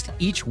released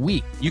each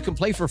week. You can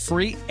play for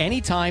free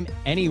anytime,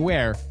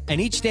 anywhere. And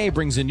each day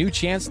brings a new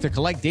chance to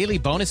collect daily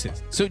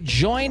bonuses. So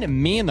join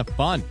me in the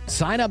fun.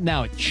 Sign up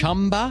now at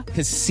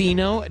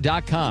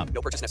ChumbaCasino.com.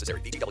 No purchase necessary.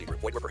 VGW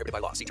Group. Void where prohibited by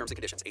law. See terms and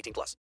conditions.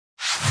 18+.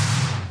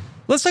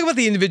 Let's talk about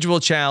the individual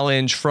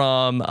challenge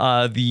from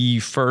the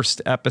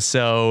first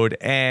episode.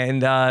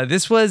 And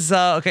this was,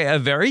 a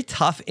very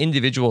tough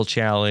individual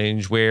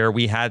challenge where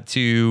we had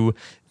to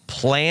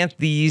plant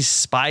these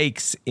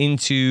spikes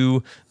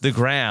into the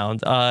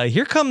ground.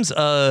 Here comes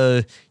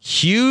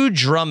Hugh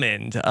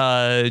Drummond.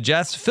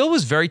 Jess, Phil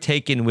was very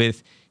taken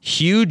with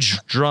Huge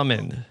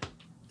Drummond.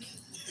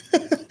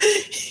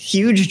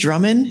 Huge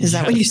Drummond? Is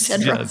that what you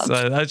said, Rob?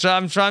 Yes.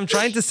 I'm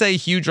trying to say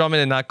Hugh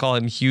Drummond and not call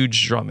him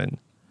Huge Drummond.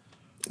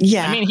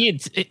 Yeah. I mean,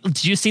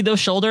 did you see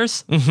those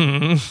shoulders?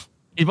 Mm-hmm.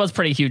 It was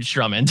pretty huge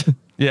Drummond.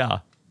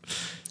 Yeah.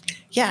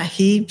 Yeah,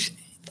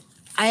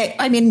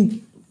 I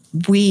mean,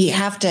 we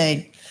have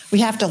to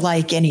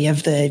like any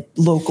of the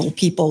local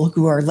people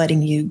who are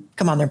letting you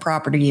come on their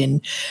property and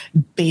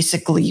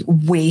basically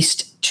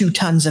waste 2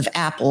 tons of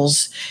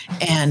apples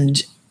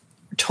and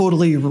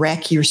totally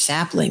wreck your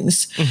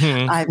saplings.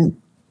 Mm-hmm.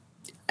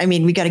 I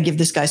mean, we got to give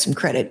this guy some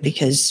credit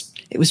because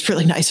it was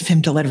really nice of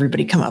him to let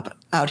everybody come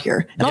out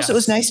here. And also it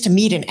was nice to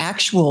meet an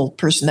actual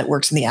person that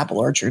works in the apple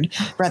orchard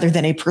rather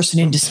than a person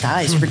in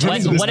disguise.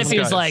 What if he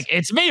was like,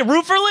 it's me,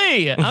 Roofer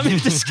Lee. I'm in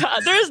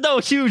disguise. There is no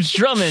Huge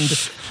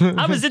Drummond.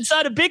 I was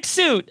inside a big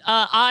suit.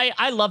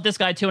 I love this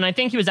guy too. And I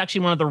think he was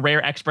actually one of the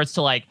rare experts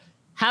to like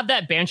have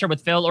that banter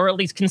with Phil, or at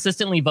least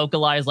consistently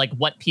vocalize like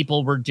what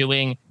people were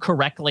doing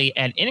correctly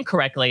and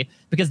incorrectly,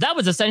 because that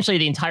was essentially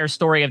the entire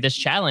story of this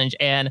challenge.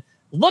 And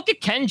look at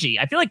Kenji.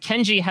 I feel like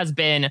Kenji has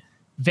been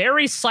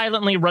very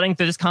silently running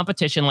through this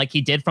competition like he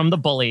did from the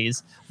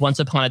Bullies once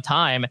upon a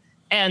time.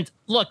 And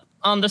look,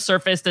 on the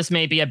surface, this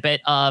may be a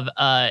bit of,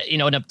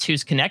 an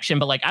obtuse connection,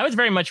 but like I was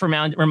very much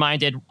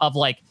reminded of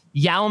like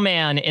Yao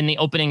Man in the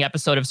opening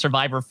episode of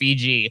Survivor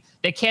Fiji.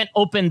 They can't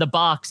open the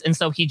box, and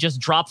so he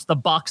just drops the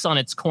box on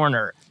its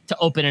corner to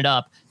open it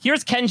up.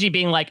 Here's Kenji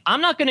being like,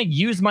 I'm not going to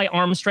use my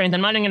arm strength.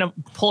 I'm not going to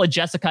pull a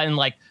Jessica and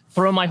like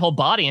throw my whole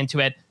body into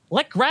it.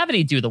 Let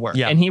gravity do the work.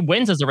 Yeah. And he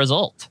wins as a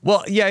result.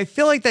 Well, yeah, I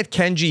feel like that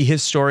Kenji,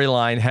 his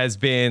storyline has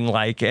been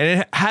like, and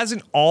it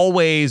hasn't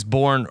always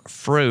borne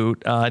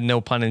fruit,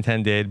 no pun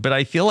intended, but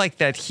I feel like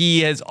that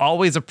he has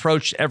always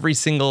approached every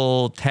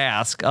single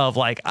task of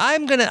like,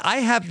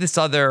 I have this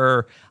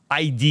other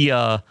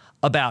idea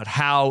about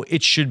how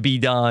it should be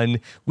done.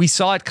 We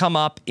saw it come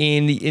up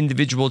in the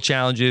individual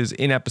challenges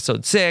in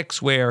episode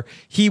 6, where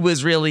he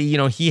was really,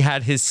 he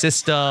had his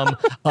system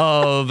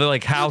of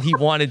like how he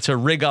wanted to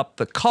rig up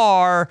the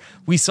car.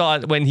 We saw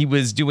it when he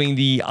was doing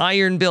the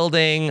iron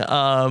building.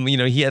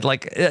 He had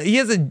he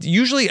has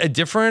usually a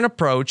different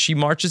approach. He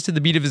marches to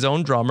the beat of his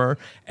own drummer.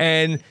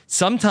 And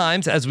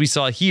sometimes, as we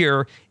saw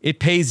here, it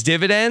pays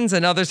dividends.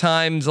 And other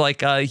times,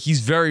 he's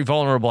very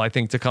vulnerable, I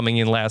think, to coming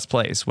in last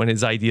place when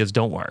his ideas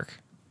don't work.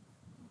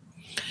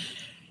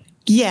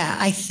 Yeah,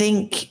 I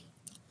think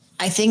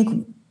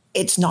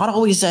it's not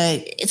always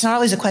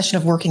a question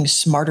of working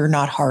smarter,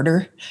 not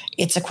harder.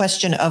 It's a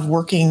question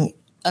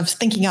of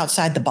thinking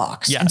outside the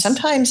box. Yes. And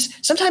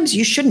sometimes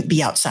you shouldn't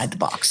be outside the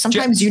box.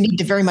 Sometimes you need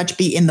to very much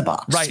be in the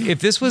box. Right.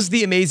 If this was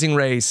the Amazing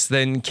Race,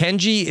 then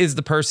Kenji is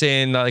the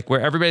person where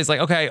everybody's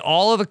like, okay,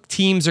 all of the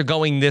teams are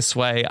going this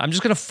way. I'm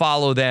just going to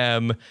follow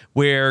them.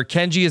 Where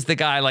Kenji is the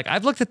guy,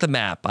 I've looked at the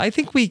map. I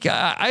think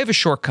I have a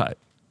shortcut.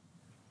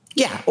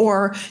 Yeah.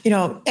 Or,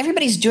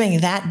 everybody's doing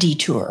that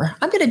detour.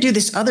 I'm going to do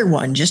this other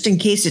one just in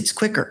case it's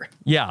quicker.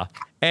 Yeah.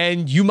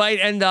 And you might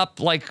end up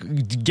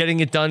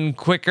getting it done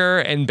quicker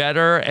and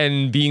better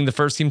and being the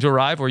first team to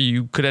arrive, or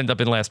you could end up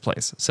in last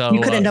place. So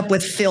you could end up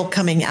with Phil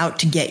coming out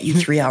to get you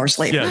 3 hours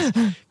later.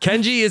 Yes.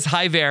 Kenji is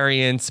high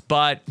variance,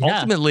 but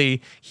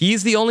ultimately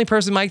he's the only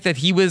person, Mike, that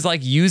he was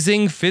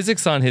using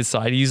physics on his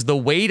side. He's the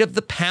weight of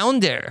the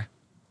pounder,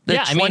 the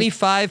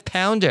 25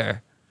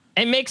 pounder.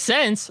 It makes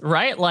sense,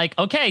 right?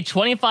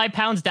 25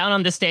 pounds down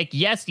on the stake.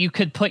 Yes, you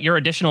could put your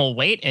additional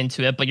weight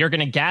into it, but you're going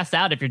to gas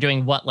out if you're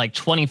doing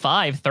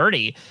 25,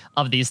 30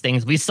 of these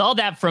things. We saw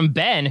that from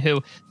Ben,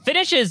 who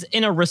finishes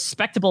in a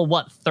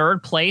respectable,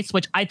 third place,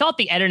 which I thought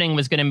the editing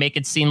was going to make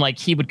it seem like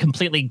he would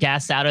completely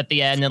gas out at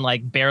the end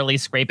and barely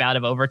scrape out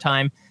of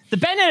overtime. The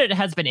Ben edit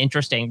has been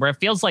interesting, where it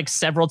feels like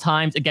several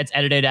times it gets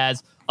edited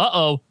as,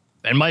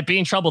 Ben might be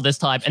in trouble this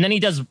time. And then he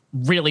does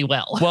really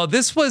well. Well,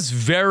 this was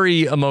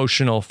very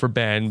emotional for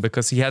Ben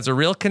because he has a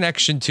real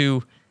connection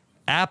to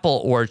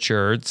apple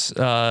orchards,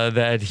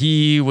 that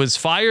he was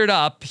fired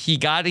up. He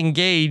got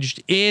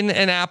engaged in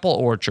an apple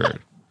orchard.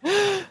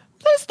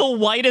 That's the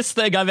whitest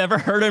thing I've ever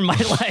heard in my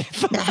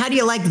life. How do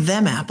you like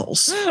them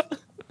apples?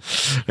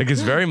 I guess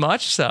very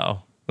much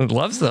so. He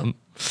loves them.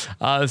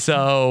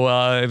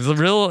 So it was a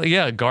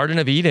real, Garden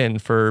of Eden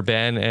for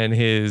Ben and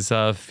his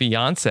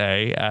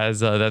fiance, as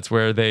that's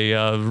where they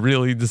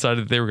really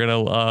decided they were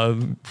going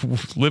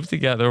to live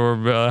together or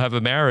have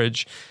a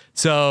marriage.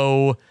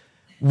 So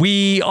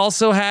we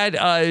also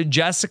had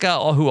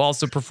Jessica, who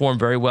also performed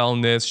very well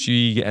in this.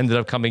 She ended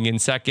up coming in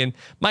second.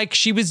 Mike,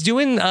 she was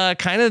doing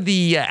kind of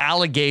the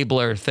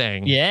alligabler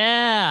thing.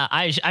 Yeah.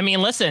 I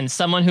mean, listen,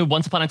 someone who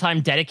once upon a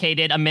time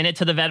dedicated a minute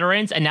to the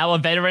veterans and now a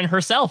veteran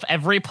herself.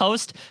 Every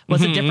post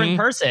was a different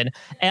person.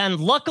 And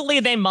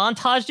luckily they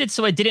montaged it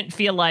so it didn't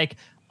feel like,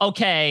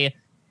 okay,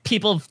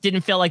 people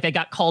didn't feel like they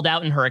got called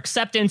out in her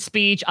acceptance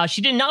speech.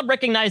 She did not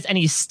recognize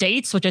any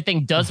states, which I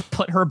think does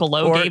put her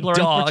below Gabler,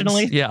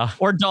 unfortunately. Yeah.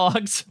 Or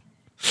dogs.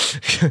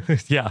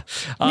 Yeah.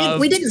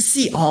 We didn't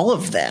see all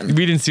of them.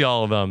 We didn't see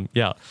all of them.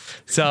 Yeah.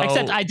 So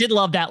except I did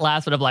love that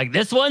last one of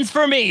this one's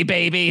for me,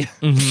 baby.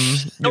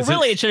 Mm-hmm. So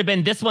really, it should have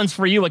been this one's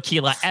for you,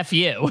 Akilah. F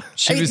you.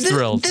 She was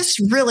thrilled. This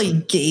really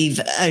gave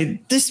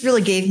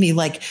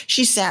me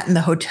she sat in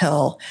the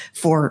hotel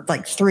for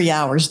 3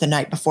 hours the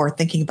night before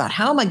thinking about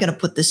how am I going to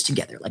put this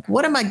together?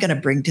 What am I going to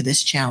bring to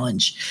this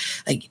challenge?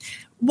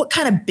 What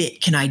kind of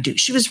bit can I do?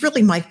 She was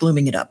really Mike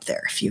Blooming it up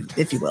there, if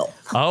you will.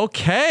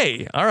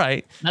 Okay. All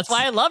right. That's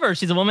why I love her.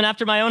 She's a woman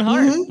after my own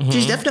heart. Mm-hmm.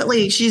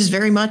 Mm-hmm. She's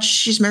very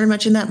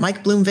much in that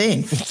Mike Bloom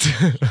vein.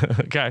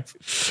 Okay.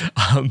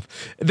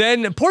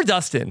 Then poor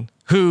Dustin,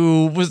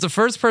 who was the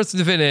first person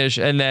to finish.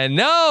 And then,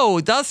 no,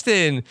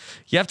 Dustin,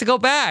 you have to go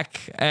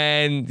back.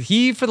 And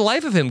he, for the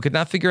life of him, could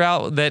not figure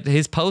out that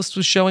his post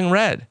was showing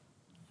red.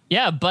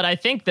 Yeah, but I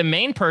think the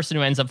main person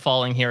who ends up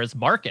falling here is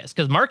Marcus,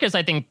 because Marcus,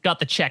 I think, got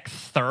the check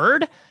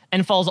third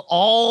and falls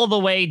all the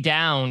way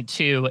down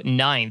to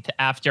 9th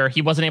after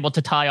he wasn't able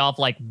to tie off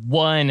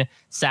one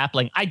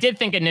sapling. I did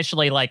think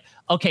initially,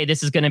 okay,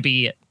 this is going to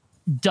be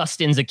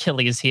Dustin's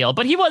Achilles heel,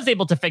 but he was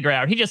able to figure it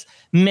out. He just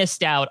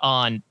missed out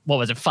on,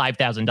 $5,000.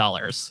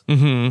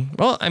 Mm-hmm.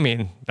 Well, I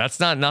mean, that's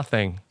not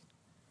nothing.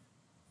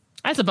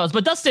 I suppose.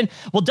 But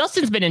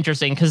Dustin's been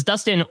interesting because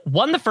Dustin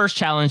won the first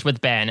challenge with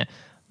Ben,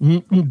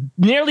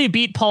 nearly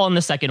beat Paul in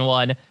the second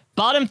one,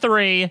 bottom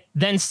 3,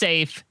 then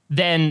safe,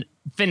 then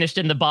finished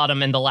in the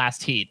bottom in the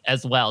last heat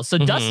as well. So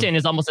Dustin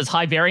is almost as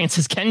high variance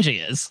as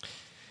Kenji is.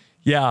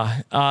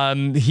 Yeah,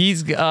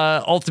 he's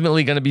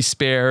ultimately going to be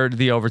spared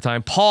the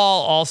overtime.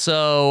 Paul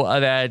also,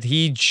 that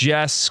he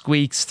just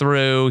squeaks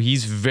through.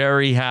 He's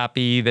very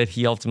happy that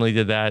he ultimately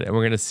did that. And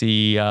we're going to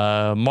see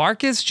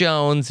Marcus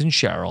Jones and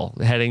Cheryl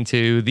heading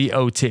to the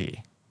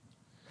OT.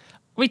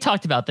 We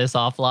talked about this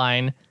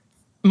offline.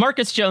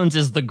 Marcus Jones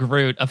is the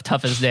Groot of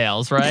Tough as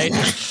Nails, right?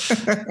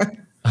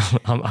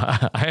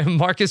 I am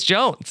Marcus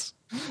Jones.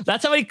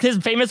 That's how his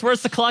famous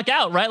words to clock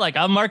out, right? Like,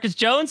 I'm Marcus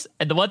Jones,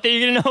 and the one thing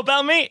you're gonna know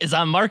about me is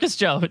I'm Marcus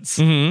Jones.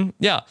 Mm-hmm.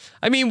 Yeah,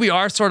 I mean, we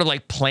are sort of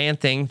like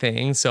planting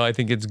things, so I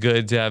think it's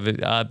good to have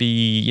it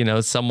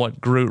be,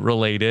 somewhat Groot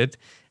related.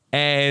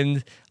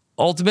 And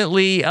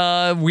ultimately,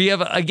 we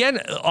have, again,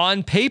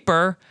 on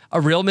paper,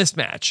 a real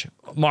mismatch,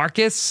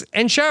 Marcus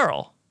and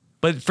Cheryl.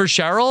 But for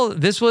Cheryl,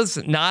 this was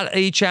not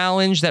a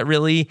challenge that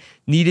really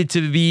needed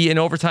to be in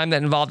overtime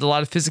that involved a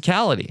lot of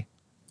physicality.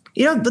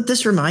 But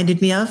this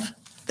reminded me of?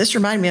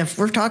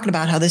 We're talking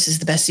about how this is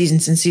the best season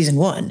since season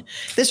 1.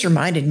 This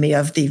reminded me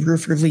of the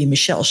Ruther Lee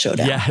Michelle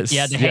showdown. Yes.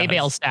 Yeah, the hay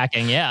bale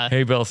stacking. Yeah.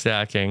 Hay bale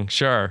stacking.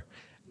 Sure.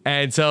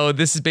 And so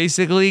this is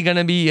basically going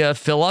to be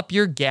fill up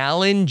your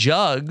gallon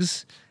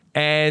jugs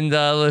and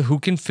who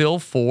can fill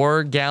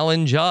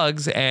 4-gallon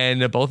jugs.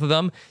 And both of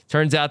them,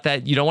 turns out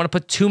that you don't want to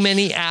put too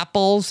many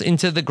apples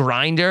into the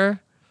grinder,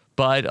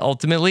 but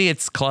ultimately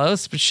it's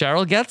close, but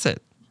Cheryl gets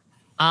it.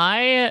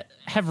 I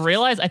have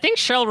realized, I think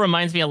Cheryl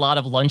reminds me a lot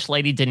of Lunch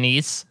Lady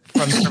Denise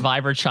from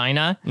Survivor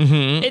China.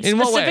 Mm-hmm. In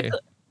what way?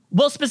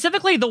 Well,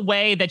 specifically the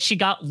way that she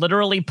got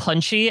literally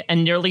punchy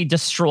and nearly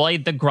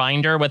destroyed the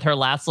grinder with her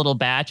last little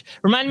batch.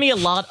 Remind me a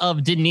lot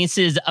of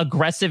Denise's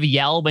aggressive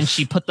yell when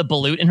she put the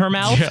balut in her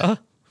mouth. Yeah.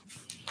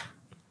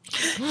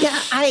 Yeah,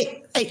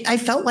 I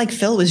felt like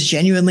Phil was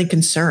genuinely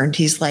concerned.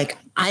 He's like,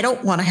 I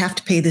don't want to have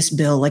to pay this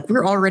bill. Like,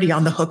 we're already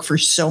on the hook for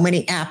so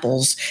many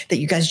apples that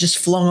you guys just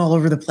flung all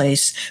over the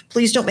place.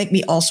 Please don't make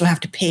me also have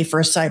to pay for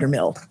a cider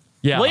mill.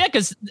 Yeah. Well, yeah,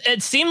 because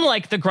it seemed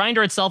like the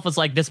grinder itself was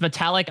like this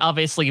metallic,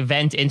 obviously,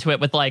 vent into it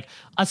with like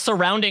a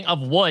surrounding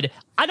of wood.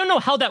 I don't know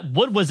how that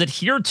wood was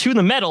adhered to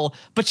the metal,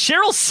 but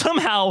Cheryl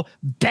somehow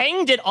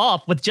banged it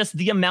off with just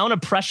the amount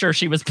of pressure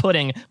she was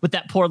putting with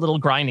that poor little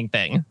grinding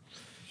thing.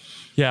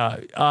 Yeah,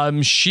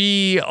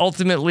 she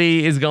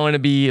ultimately is going to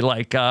be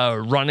like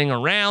running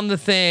around the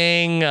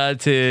thing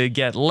to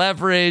get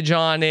leverage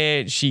on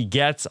it. She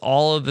gets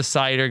all of the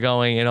cider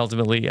going, and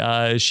ultimately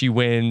she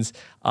wins.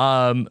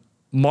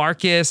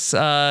 Marcus,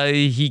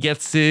 he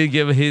gets to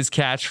give his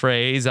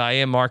catchphrase, I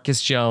am Marcus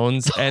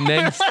Jones. And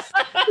then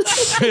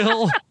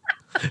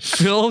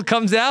Phil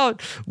comes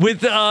out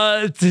with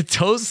to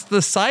toast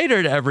the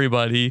cider to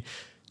everybody.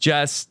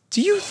 Jess,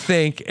 do you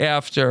think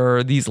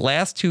after these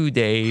last 2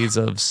 days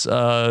of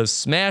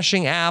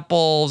smashing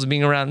apples,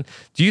 being around,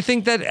 do you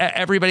think that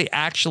everybody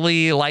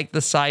actually liked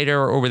the cider,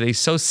 or were they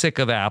so sick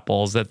of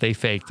apples that they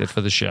faked it for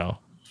the show?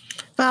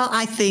 Well,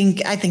 I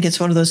think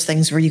it's one of those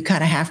things where you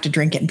kind of have to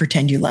drink it and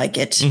pretend you like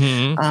it.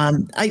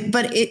 Mm-hmm.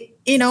 But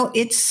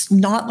it's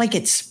not like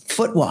it's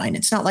foot wine.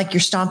 It's not like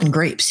you're stomping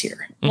grapes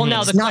here. Well, now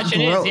It's the not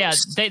question is,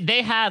 gross.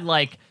 they had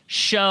like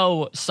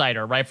show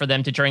cider, right, for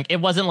them to drink. It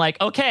wasn't like,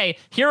 okay,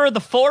 here are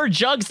the 4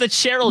 jugs that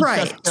Cheryl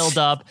just filled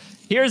up.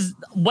 Here's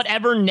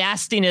whatever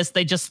nastiness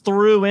they just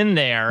threw in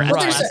there.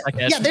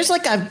 There's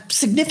like a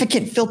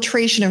significant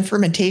filtration and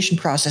fermentation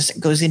process that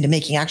goes into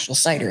making actual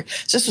cider.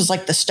 So this was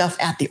like the stuff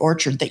at the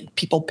orchard that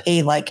people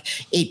pay like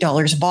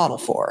 $8 a bottle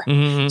for.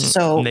 Mm-hmm.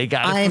 So and they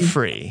got it for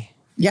free.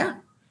 Yeah.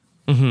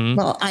 Mm-hmm.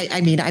 Well, I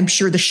mean, I'm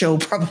sure the show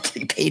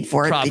probably paid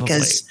for it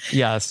because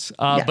yes.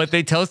 But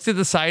they toasted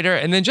the cider,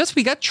 and then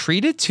we got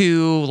treated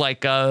to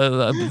like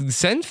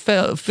send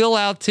Phil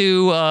out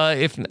to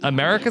if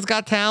America's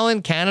Got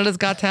Talent, Canada's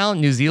Got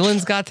Talent, New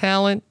Zealand's Got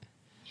Talent.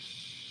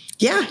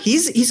 Yeah,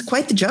 he's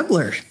quite the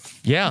juggler.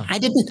 Yeah, I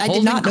did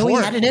not know he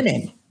had it in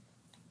him.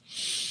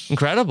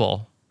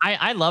 Incredible.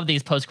 I love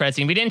these post-credit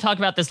scenes. We didn't talk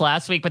about this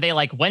last week, but they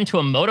like went to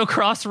a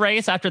motocross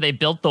race after they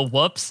built the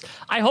whoops.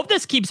 I hope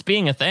this keeps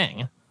being a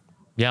thing.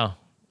 Yeah.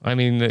 I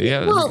mean,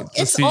 yeah. Well,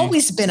 it's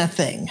always been a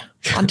thing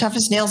on Tough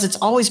as Nails. It's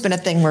always been a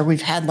thing where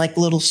we've had like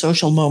little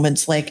social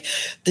moments, like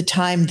the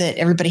time that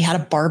everybody had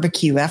a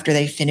barbecue after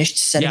they finished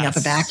setting up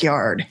a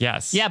backyard.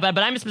 Yes. Yeah, but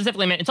I'm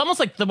specifically, it's almost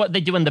like what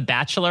they do in The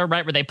Bachelor,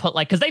 right? Where they put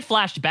like, because they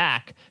flashed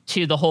back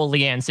to the whole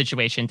Leanne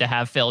situation to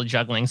have Phil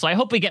juggling. So I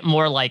hope we get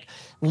more like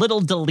little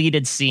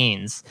deleted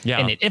scenes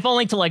in it, if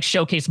only to like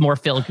showcase more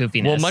Phil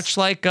goofiness. Well, much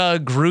like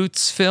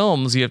Groot's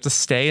films, you have to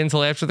stay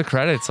until after the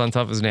credits on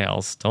Tough as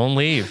Nails. Don't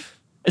leave.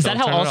 Is that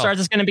how All Stars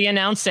is going to be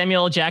announced?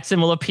 Samuel L.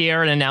 Jackson will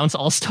appear and announce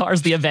All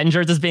Stars, the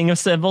Avengers, as being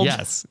assembled?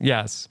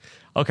 Yes.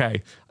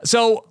 Okay.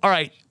 So, all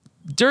right.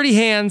 Dirty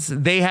Hands,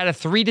 they had a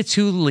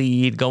 3-2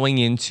 lead going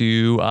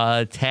into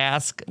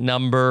task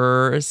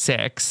number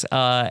 6.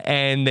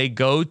 And they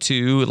go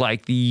to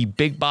like the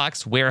big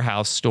box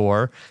warehouse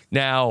store.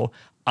 Now,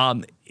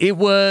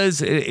 is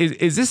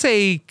this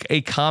a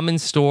common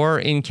store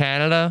in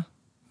Canada?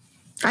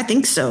 I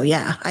think so.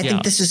 Yeah. I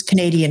think this is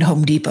Canadian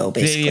Home Depot,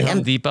 basically. Canadian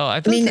Home Depot.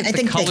 I think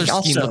the color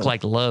scheme looked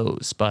like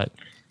Lowe's, but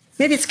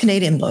maybe it's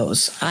Canadian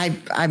Lowe's.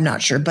 I'm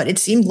not sure, but it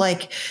seemed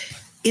like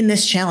in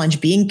this challenge,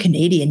 being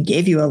Canadian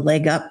gave you a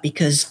leg up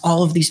because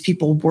all of these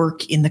people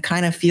work in the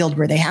kind of field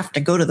where they have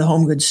to go to the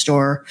home goods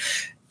store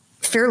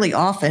fairly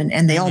often,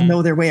 and they all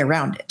know their way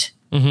around it.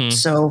 Mm-hmm.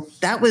 So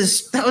that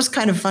was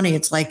kind of funny.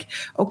 It's like,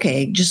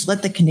 okay, just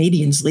let the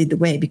Canadians lead the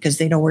way because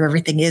they know where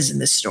everything is in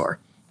this store.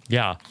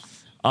 Yeah.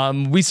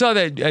 We saw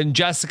that, and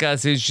Jessica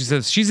says, she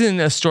says she's in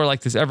a store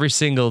like this every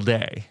single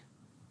day.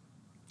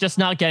 just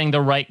not getting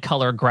the right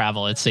color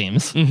gravel, it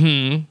seems.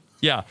 Mm-hmm.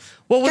 Yeah.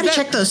 Well, gotta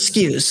check those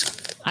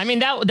SKUs. I mean,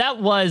 that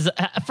was,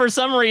 for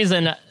some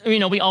reason, you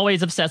know, we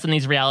always obsess in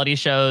these reality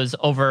shows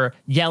over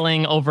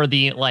yelling over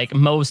the like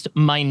most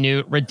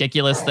minute,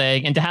 ridiculous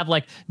thing. And to have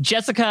like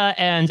Jessica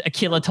and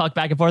Akilah talk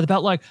back and forth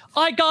about like,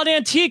 I got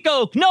antique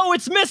oak. No,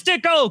 it's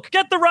mystic oak.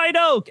 Get the right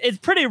oak. It's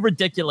pretty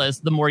ridiculous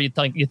the more you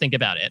think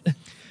about it.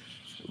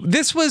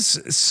 This was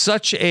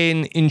such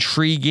an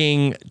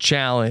intriguing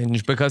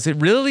challenge because it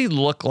really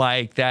looked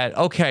like that,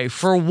 okay,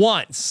 for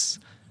once,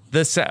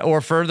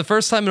 for the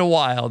first time in a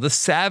while, the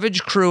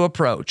Savage Crew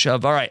approach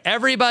of, all right,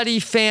 everybody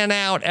fan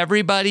out,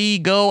 everybody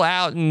go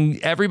out and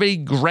everybody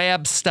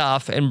grab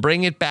stuff and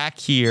bring it back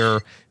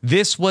here.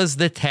 This was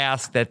the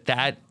task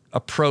that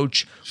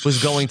approach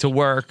was going to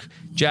work.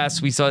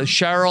 Jess, we saw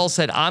Cheryl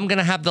said, I'm going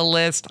to have the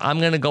list. I'm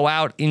going to go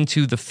out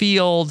into the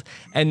field.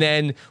 And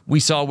then we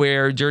saw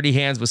where Dirty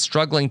Hands was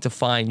struggling to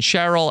find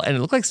Cheryl. And it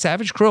looked like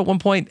Savage Crew at one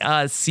point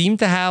seemed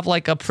to have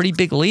like a pretty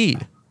big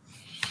lead.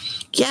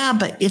 Yeah,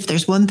 but if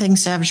there's one thing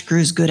Savage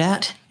Crew is good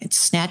at, it's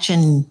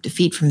snatching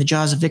defeat from the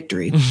jaws of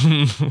victory.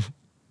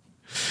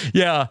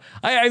 Yeah.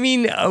 I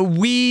mean,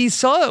 we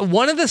saw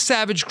one of the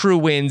Savage Crew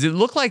wins. It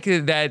looked like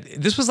that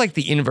this was like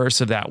the inverse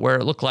of that, where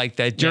it looked like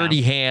that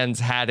Dirty Hands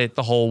had it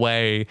the whole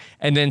way.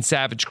 And then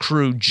Savage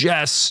Crew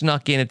just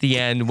snuck in at the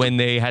end when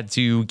they had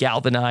to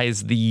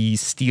galvanize the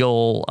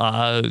steel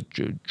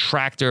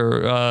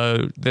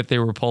tractor that they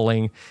were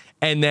pulling.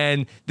 And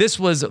then this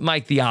was,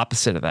 Mike, the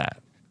opposite of that.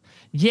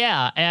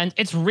 Yeah, and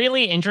it's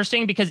really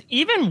interesting because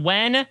even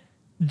when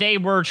they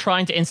were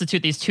trying to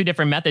institute these two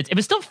different methods, it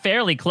was still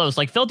fairly close.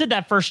 Like Phil did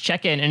that first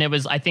check-in and it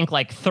was, I think,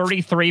 like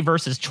 33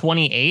 versus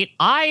 28.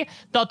 I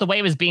thought the way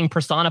it was being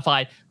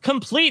personified,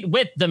 complete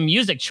with the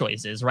music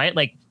choices, right?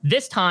 Like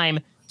this time,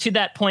 to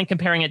that point,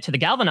 comparing it to the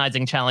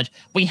galvanizing challenge,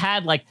 we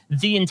had like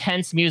the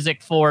intense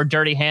music for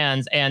Dirty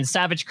Hands and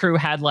Savage Crew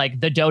had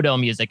like the dodo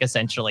music,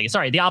 essentially.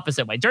 Sorry, the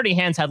opposite way. Dirty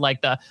Hands had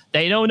like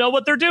they don't know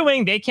what they're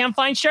doing. They can't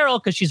find Cheryl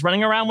because she's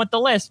running around with the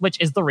list, which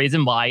is the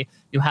reason why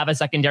you have a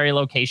secondary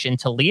location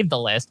to leave the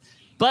list.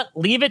 But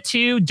leave it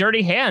to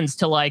Dirty Hands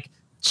to like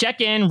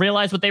check in,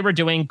 realize what they were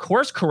doing,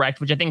 course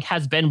correct, which I think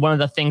has been one of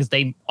the things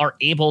they are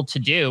able to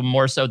do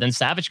more so than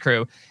Savage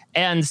Crew,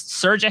 and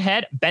surge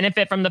ahead,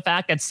 benefit from the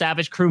fact that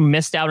Savage Crew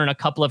missed out on a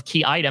couple of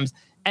key items,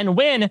 and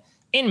win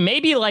in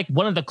maybe like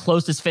one of the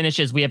closest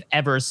finishes we have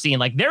ever seen.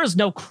 Like there is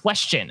no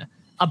question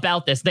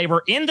about this. They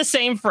were in the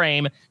same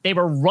frame. They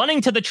were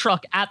running to the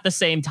truck at the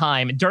same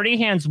time. Dirty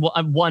Hands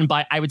won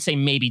by, I would say,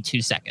 maybe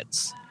 2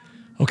 seconds.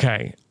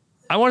 Okay.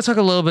 I want to talk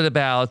a little bit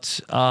about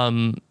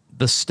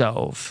the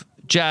stove.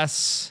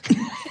 Jess,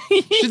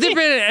 should there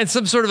be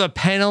some sort of a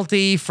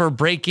penalty for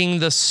breaking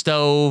the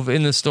stove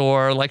in the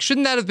store? Like,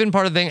 shouldn't that have been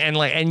part of the thing?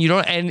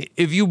 And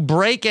if you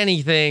break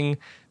anything,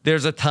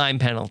 there's a time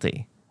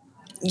penalty.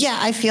 Yeah,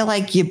 I feel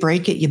like you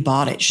break it, you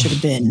bought it. Should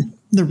have been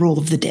the rule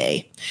of the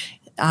day.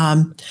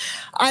 I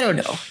don't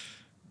know.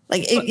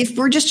 Like if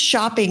we're just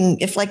shopping,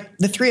 if like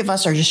the three of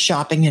us are just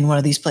shopping in one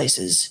of these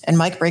places and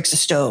Mike breaks a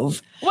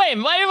stove. Wait,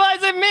 why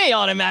is it me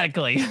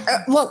automatically?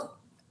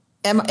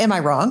 Am I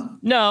wrong?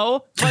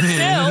 No, but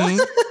still.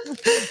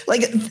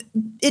 Like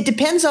it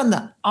depends on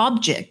the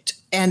object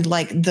and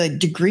like the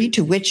degree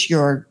to which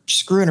you're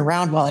screwing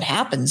around while it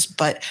happens.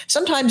 But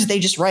sometimes they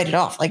just write it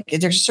off. Like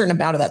there's a certain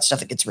amount of that stuff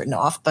that gets written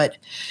off, but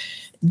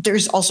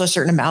there's also a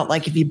certain amount,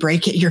 like if you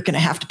break it, you're going to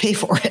have to pay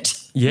for it.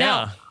 Yeah.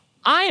 Now,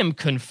 I am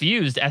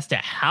confused as to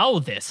how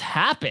this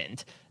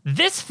happened.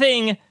 This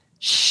thing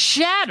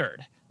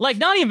shattered, like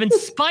not even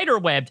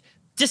spiderwebbed,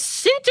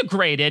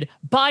 disintegrated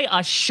by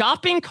a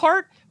shopping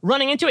cart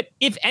running into it.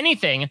 If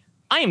anything,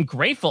 I am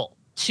grateful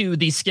to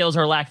the skills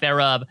or lack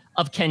thereof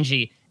of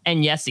Kenji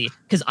and Yessie,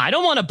 because I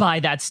don't want to buy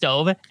that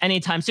stove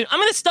anytime soon. I'm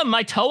going to stub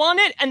my toe on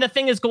it, and the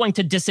thing is going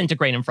to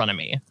disintegrate in front of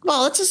me.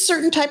 Well, it's a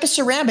certain type of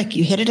ceramic.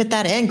 You hit it at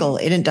that angle,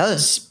 and it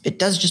does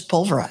just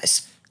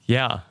pulverize.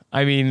 Yeah.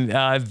 I mean,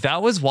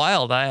 that was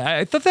wild.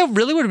 I thought that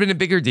really would have been a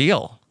bigger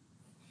deal.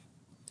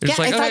 Yeah,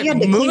 I thought you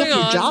had to clean up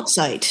your job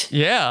site.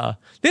 Yeah.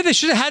 They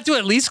should have had to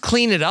at least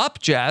clean it up,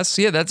 Jess.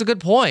 Yeah, that's a good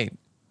point.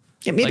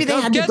 Yeah, maybe they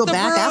had to go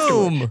back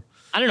afterward.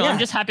 I don't know. Yeah. I'm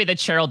just happy that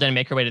Cheryl didn't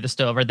make her way to the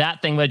stove, or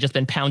that thing would have just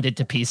been pounded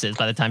to pieces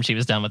by the time she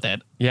was done with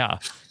it. Yeah.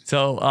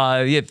 So,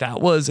 that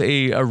was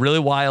a really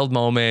wild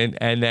moment.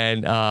 And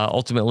then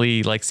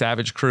ultimately, like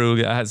Savage Crew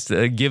has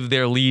to give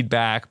their lead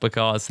back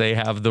because they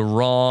have the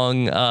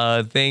wrong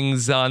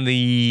things on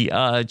the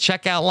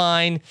checkout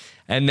line.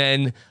 And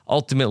then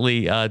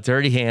ultimately,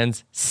 Dirty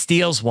Hands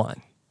steals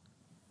one.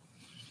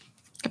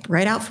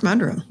 Right out from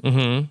under him.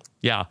 Mm-hmm.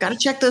 Yeah. Got to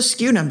check those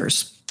SKU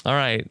numbers. All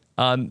right.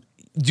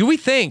 Do we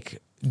think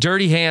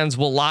Dirty Hands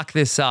will lock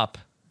this up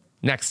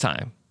next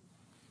time?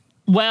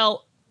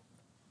 Well,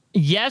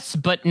 yes,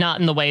 but not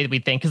in the way that we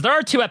think, because there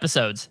are 2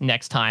 episodes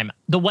next time.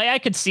 The way I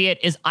could see it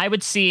is I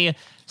would see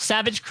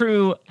Savage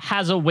Crew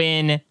has a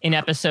win in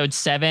episode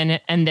 7,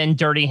 and then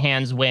Dirty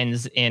Hands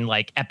wins in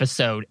like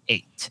episode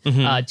 8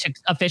 to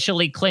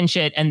officially clinch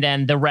it. And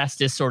then the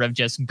rest is sort of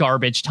just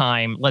garbage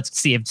time. Let's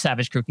see if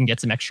Savage Crew can get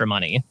some extra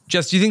money.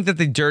 Just, do you think that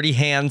the Dirty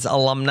Hands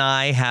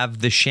alumni have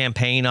the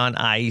champagne on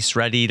ice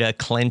ready to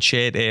clinch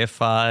it if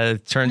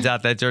it turns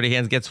out that Dirty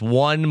Hands gets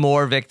one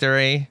more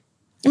victory?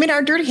 I mean,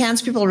 our Dirty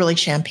Hands people are really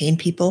champagne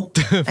people.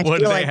 I What do feel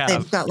they like have?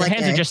 they've got Their like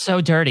hands are just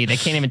so dirty. They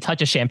can't even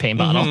touch a champagne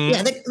bottle.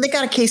 yeah, they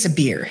got a case of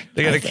beer.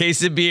 They got a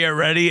case of beer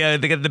ready.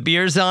 They got the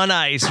beers on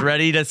ice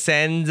ready to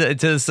send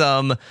to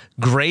some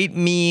great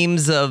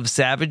memes of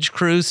Savage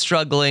Crew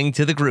struggling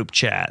to the group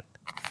chat.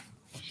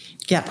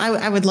 Yeah,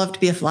 I would love to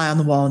be a fly on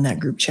the wall in that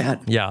group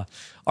chat. Yeah.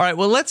 All right.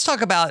 Well, let's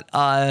talk about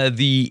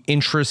the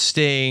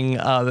interesting,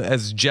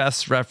 as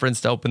Jess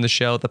referenced to open the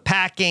show, the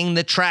packing,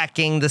 the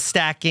tracking, the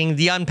stacking,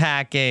 the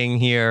unpacking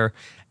here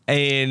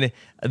in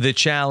the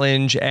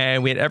challenge.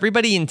 And we had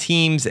everybody in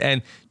teams.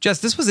 And Jess,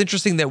 this was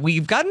interesting that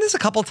we've gotten this a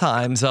couple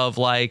times of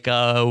like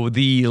would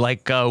you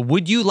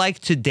like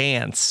to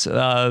dance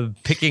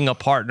picking a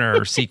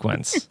partner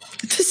sequence.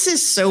 This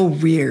is so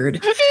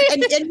weird.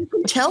 And you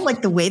can tell,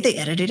 like, the way they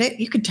edited it,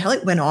 you could tell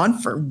it went on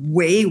for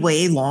way,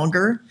 way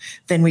longer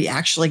than we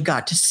actually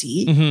got to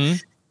see.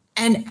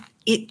 And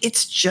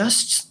it's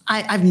just,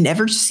 I've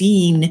never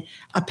seen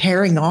a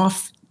pairing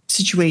off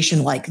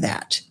situation like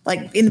that.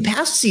 Like in the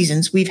past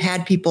seasons, we've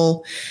had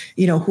people,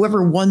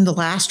 whoever won the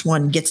last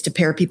one gets to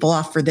pair people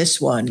off for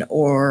this one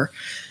or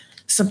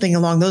something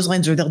along those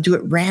lines, or they'll do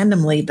it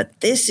randomly.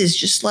 But this is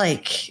just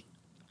like,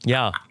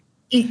 yeah.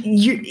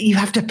 You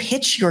have to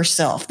pitch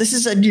yourself. This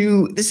is a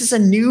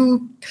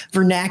new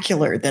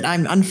vernacular that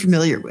I'm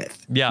unfamiliar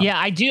with. Yeah,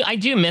 I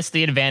do miss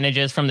the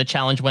advantages from the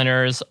challenge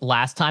winners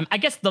last time. I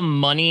guess the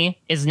money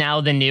is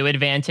now the new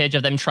advantage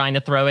of them trying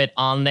to throw it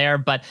on there.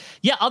 But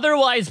yeah,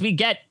 otherwise we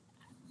get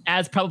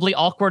as probably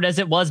awkward as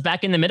it was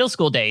back in the middle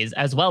school days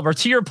as well. Where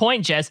to your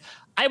point, Jess,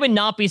 I would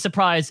not be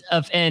surprised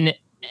if an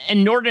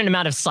inordinate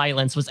amount of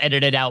silence was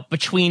edited out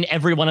between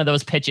every one of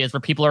those pitches where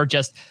people are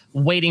just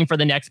waiting for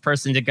the next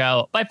person to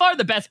go. By far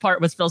the best part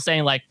was Phil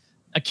saying like,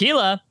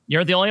 Akilah,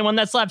 you're the only one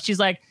that's left. She's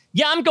like,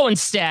 yeah, I'm going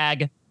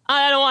stag.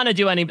 I don't want to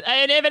do any.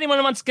 And if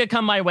anyone wants to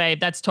come my way,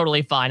 that's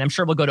totally fine. I'm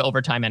sure we'll go to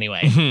overtime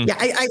anyway. Yeah,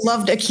 I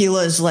loved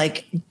Akilah's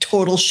like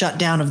total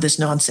shutdown of this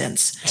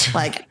nonsense.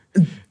 Like,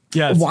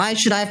 yes. Why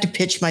should I have to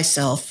pitch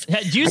myself?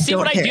 Do you see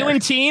what I do in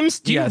teams?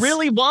 Do you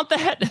really want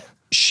that?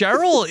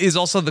 Cheryl is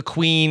also the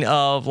queen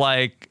of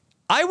like,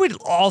 I would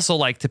also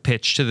like to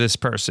pitch to this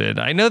person.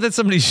 I know that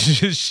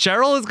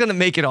Cheryl is going to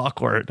make it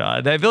awkward.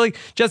 I feel like,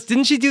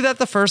 didn't she do that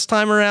the first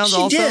time around? She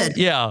also? did.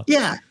 Yeah.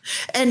 Yeah.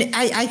 And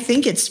I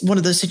think it's one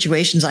of those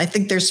situations. I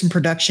think there's some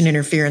production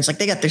interference. Like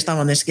they got their thumb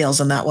on their scales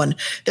on that one.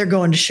 They're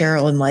going to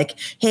Cheryl and like,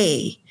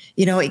 hey,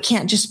 it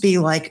can't just be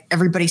like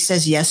everybody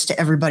says yes to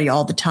everybody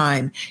all the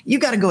time. You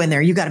got to go in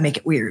there. You got to make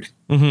it weird.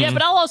 Yeah,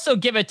 but I'll also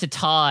give it to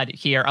Todd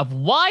here of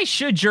why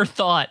should your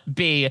thought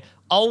be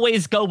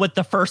always go with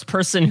the first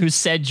person who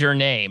said your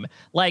name?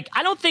 Like,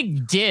 I don't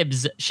think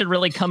dibs should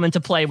really come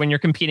into play when you're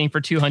competing for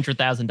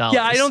 $200,000.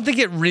 Yeah, I don't think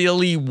it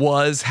really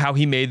was how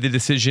he made the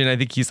decision. I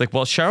think he's like,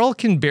 well, Cheryl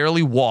can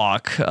barely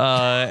walk.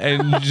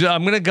 And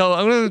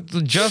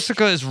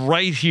Jessica is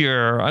right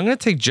here. I'm going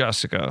to take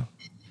Jessica.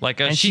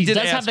 And she does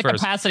have the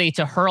capacity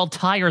to hurl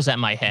tires at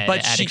my head. But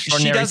at she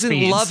extraordinary doesn't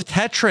speeds. love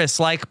Tetris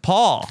like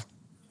Paul.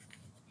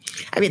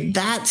 I mean,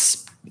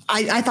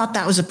 I thought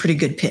that was a pretty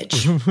good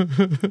pitch.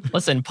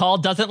 Listen, Paul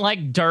doesn't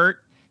like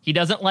dirt. He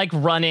doesn't like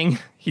running.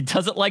 He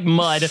doesn't like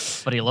mud,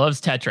 but he loves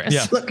Tetris.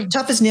 Yeah. Look,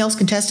 tough as nails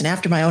contestant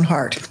after my own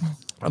heart.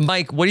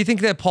 Mike, what do you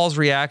think that Paul's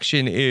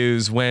reaction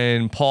is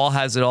when Paul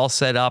has it all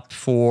set up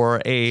for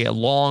a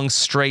long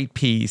straight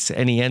piece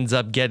and he ends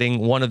up getting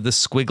one of the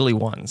squiggly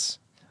ones?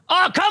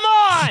 Oh, come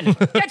on!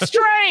 Get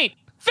straight!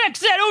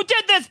 Fix it! Who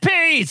did this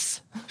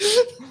piece?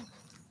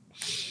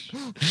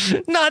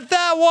 Not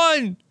that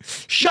one!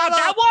 Shut Not up!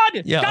 that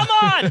one! Yeah. Come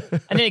on!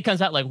 And then he comes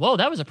out like, whoa,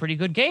 that was a pretty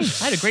good game.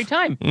 I had a great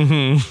time.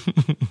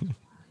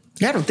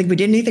 Yeah, I don't think we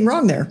did anything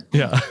wrong there.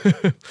 Yeah.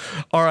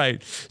 All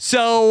right.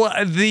 So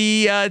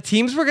the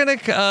teams were going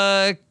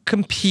to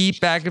compete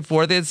back and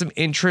forth. They had some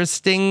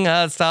interesting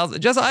styles.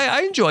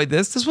 I enjoyed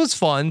this. This was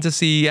fun to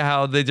see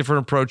how the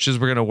different approaches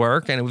were going to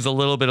work. And it was a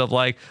little bit of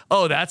like,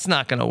 oh, that's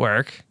not going to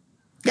work.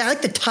 Yeah, I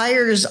like the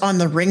tires on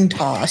the ring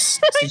toss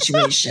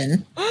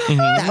situation.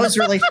 That was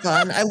really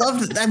fun. I love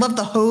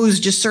the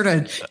hose just sort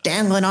of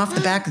dangling off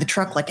the back of the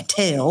truck like a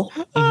tail.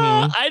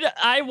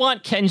 I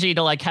want Kenji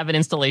to like have an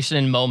installation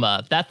in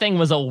MoMA. That thing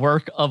was a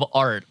work of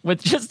art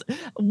with just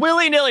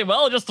willy-nilly.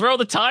 Well, just throw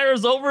the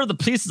tires over the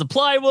pieces of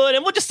plywood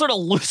and we'll just sort of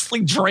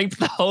loosely drape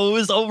the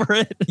hose over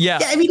it. Yeah.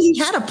 I mean, he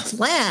had a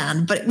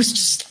plan, but it was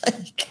just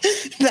like,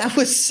 that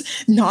was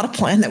not a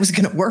plan that was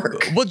going to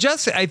work. Well,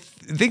 I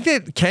think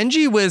that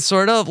Kenji was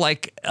sort of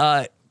like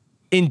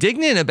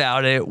indignant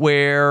about it,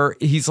 where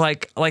he's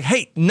like,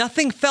 hey,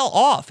 nothing fell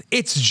off.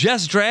 It's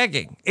just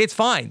dragging. It's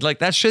fine. Like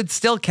that should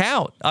still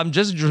count.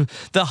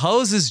 The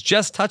hose is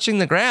just touching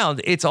the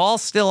ground. It's all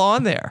still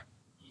on there.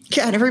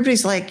 Yeah, and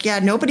everybody's like, yeah,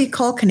 nobody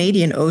call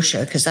Canadian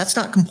OSHA because that's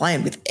not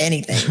compliant with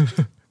anything.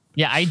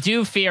 Yeah, I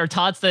do fear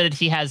Todd said that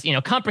he has,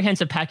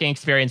 comprehensive packing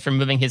experience from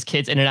moving his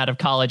kids in and out of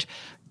college.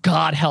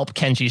 God help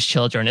Kenji's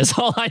children is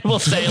all I will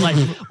say. Like,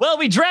 well,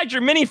 we dragged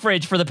your mini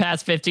fridge for the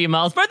past 15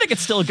 miles, but I think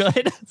it's still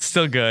good.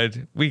 Still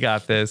good. We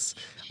got this.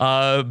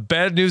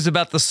 Bad news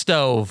about the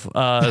stove.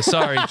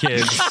 Sorry,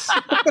 kids.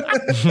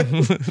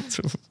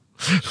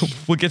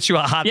 We'll get you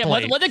a hot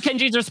plate. What did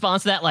Kenji's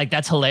response to that? Like,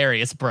 that's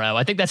hilarious, bro.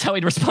 I think that's how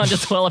he'd respond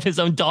as well if his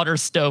own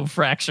daughter's stove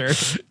fractured.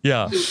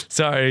 Yeah.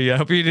 Sorry. I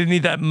hope you didn't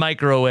need that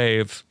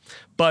microwave.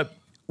 But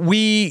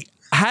we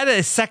had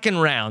a second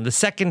round, the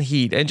second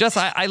heat. And just,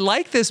 I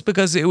like this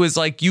because it was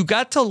like you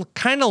got to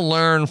kind of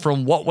learn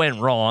from what went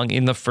wrong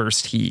in the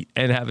first heat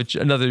and have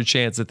another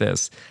chance at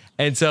this.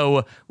 And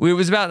so it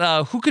was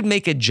about who could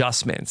make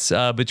adjustments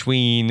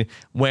between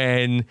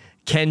when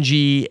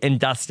Kenji and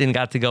Dustin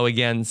got to go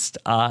against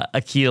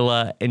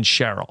Akilah and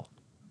Cheryl.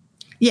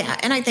 Yeah,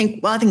 and I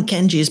think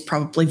Kenji is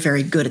probably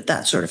very good at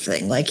that sort of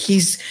thing. Like,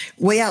 he's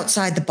way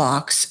outside the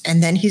box,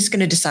 and then he's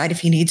going to decide if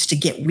he needs to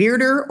get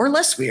weirder or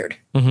less weird.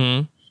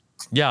 Mm-hmm.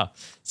 Yeah.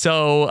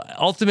 So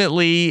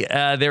ultimately,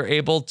 they're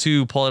able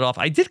to pull it off.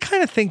 I did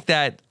kind of think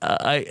that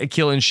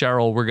Akilah and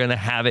Cheryl were going to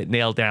have it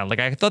nailed down. Like,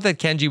 I thought that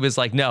Kenji was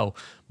like, no,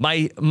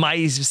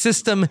 my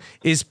system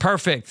is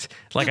perfect.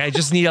 Like, I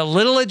just need a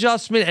little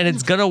adjustment and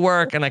it's going to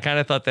work. And I kind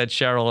of thought that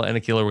Cheryl and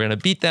Akilah were going to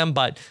beat them.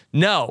 But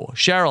no,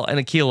 Cheryl and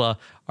Akilah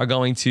are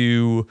going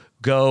to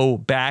go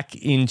back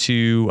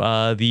into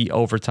the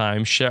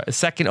overtime,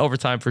 second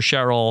overtime for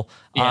Cheryl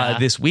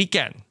this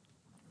weekend.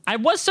 I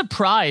was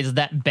surprised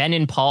that Ben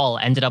and Paul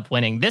ended up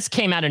winning. This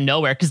came out of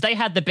nowhere because they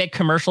had the big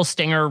commercial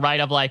stinger right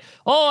of like,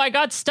 oh, I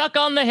got stuck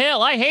on the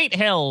hill. I hate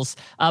hills.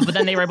 But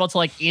then they were able to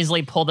like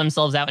easily pull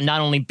themselves out and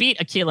not only beat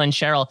Akilah and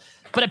Cheryl,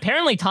 but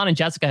apparently Ton and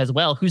Jessica as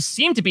well, who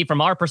seem to be,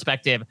 from our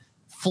perspective,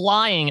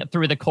 flying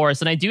through the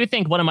course. And I do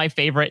think one of my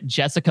favorite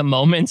Jessica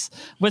moments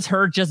was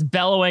her just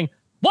bellowing,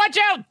 "Watch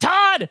out,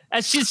 Todd!"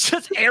 as she's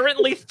just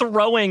errantly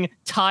throwing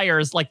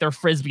tires like they're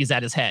Frisbees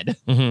at his head.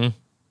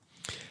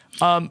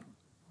 Mm-hmm.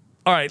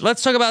 All right,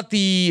 let's talk about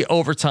the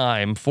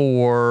overtime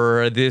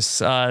for this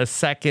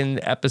second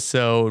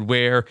episode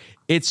where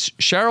it's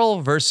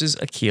Cheryl versus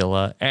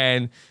Akilah.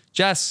 And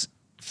Jess,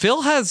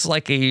 Phil has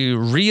like a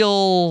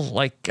real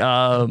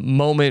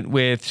moment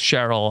with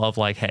Cheryl of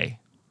like, hey,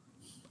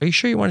 are you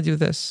sure you want to do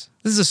this?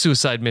 This is a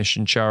suicide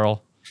mission, Cheryl.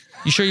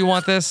 You sure you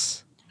want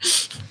this?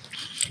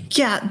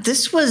 Yeah,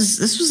 this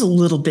was a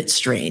little bit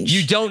strange.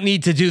 You don't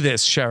need to do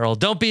this, Cheryl.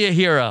 Don't be a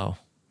hero.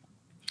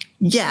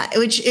 Yeah,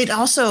 which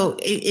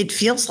it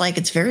feels like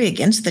it's very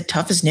against the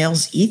tough as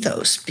nails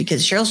ethos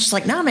because Cheryl's just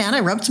like, nah, man, I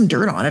rubbed some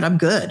dirt on it. I'm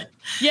good.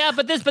 Yeah,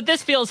 but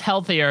this feels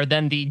healthier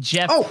than the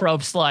Jeff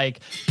Probst,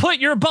 like, put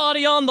your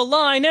body on the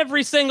line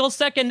every single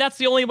second. That's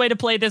the only way to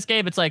play this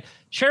game. It's like,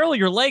 Cheryl,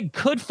 your leg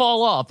could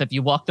fall off if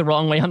you walk the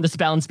wrong way on this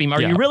balance beam.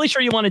 Are you really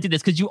sure you want to do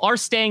this? Because you are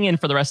staying in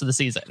for the rest of the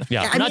season.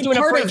 Yeah, you're not doing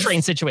a freight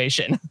train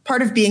situation.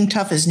 Part of being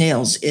tough as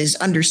nails is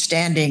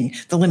understanding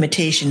the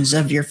limitations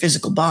of your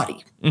physical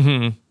body.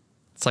 Mm-hmm.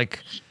 It's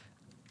like,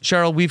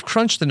 Cheryl, we've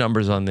crunched the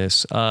numbers on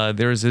this.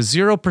 There's a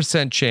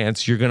 0%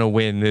 chance you're going to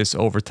win this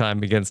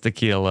overtime against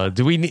Akilah.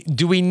 Do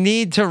we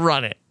need to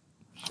run it?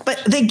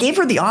 But they gave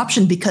her the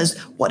option because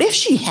what if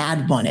she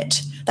had won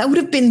it? That would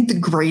have been the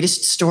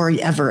greatest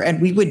story ever,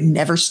 and we would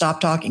never stop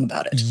talking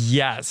about it.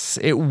 Yes,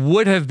 it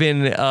would have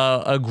been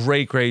a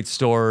great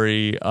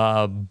story,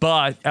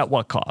 but at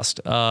what cost?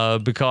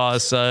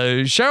 Because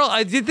Cheryl,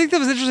 I did think that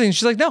was interesting.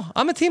 She's like, no,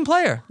 I'm a team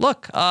player.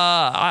 Look,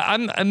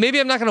 I'm not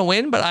going to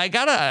win, but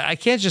I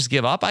can't just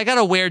give up. I got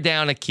to wear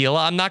down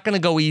Akilah. I'm not going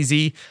to go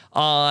easy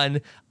on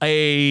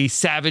a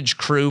Savage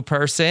Crew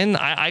person.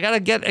 I got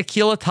to get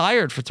Akilah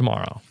tired for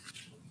tomorrow.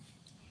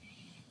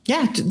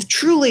 Yeah,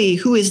 truly,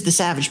 who is the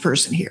savage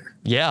person here?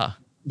 Yeah.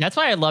 That's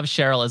why I love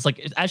Cheryl. Is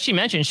like, as she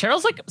mentioned,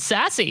 Cheryl's like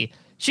sassy.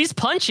 She's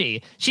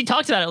punchy. She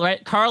talks about it,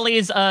 right?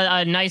 Carly's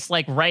a nice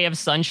like ray of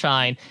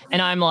sunshine.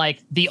 And I'm like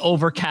the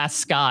overcast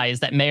skies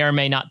that may or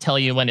may not tell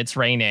you when it's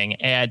raining.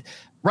 And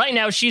right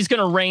now she's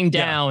going to rain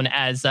down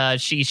as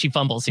she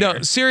fumbles here.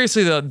 No,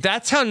 seriously though,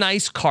 that's how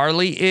nice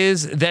Carly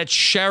is, that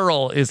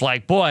Cheryl is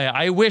like, boy,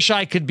 I wish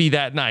I could be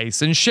that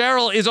nice. And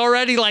Cheryl is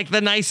already like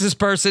the nicest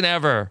person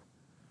ever.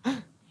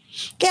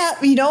 Yeah,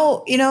 you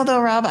know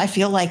though, Rob, I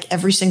feel like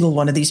every single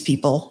one of these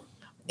people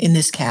in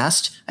this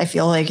cast, I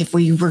feel like if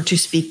we were to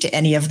speak to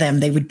any of them,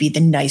 they would be the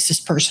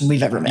nicest person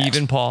we've ever met.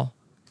 Even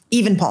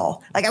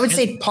Paul. Like, I would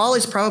say Paul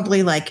is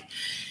probably like,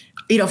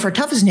 for a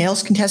tough as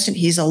nails contestant,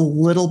 he's a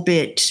little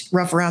bit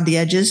rough around the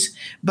edges,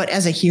 but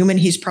as a human,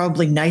 he's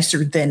probably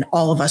nicer than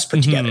all of us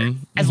put together.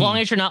 As long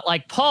as you're not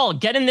like, Paul,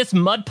 get in this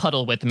mud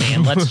puddle with me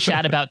and let's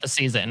chat about the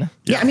season.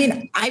 Yeah, I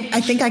mean, I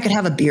think I could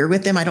have a beer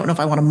with him. I don't know if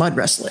I want to mud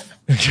wrestle it.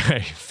 Okay,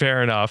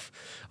 fair enough.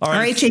 All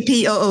right.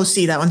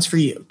 RHAPOOC, that one's for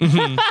you.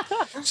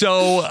 Mm-hmm.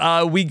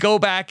 So we go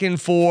back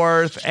and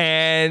forth,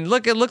 and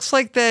look, it looks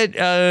like that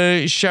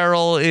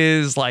Cheryl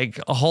is like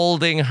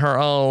holding her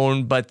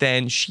own, but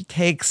then she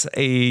takes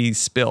a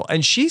spill,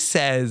 and she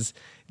says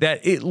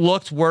that it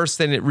looked worse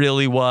than it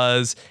really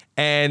was,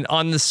 And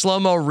on the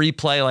slow-mo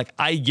replay, like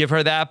I give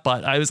her that,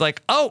 but I was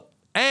like, oh,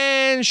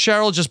 and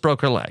Cheryl just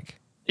broke her leg.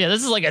 Yeah,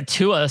 this is like a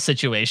Tua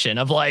situation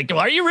of like,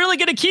 are you really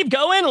going to keep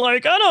going?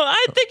 Like, oh no,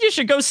 I think you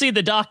should go see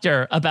the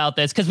doctor about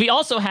this. Because we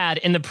also had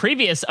in the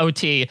previous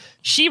OT,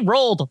 she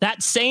rolled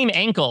that same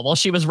ankle while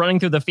she was running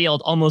through the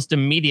field almost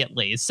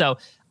immediately. So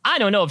I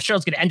don't know if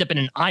Cheryl's going to end up in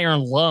an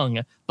iron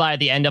lung by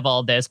the end of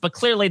all this. But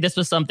clearly this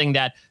was something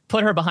that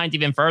put her behind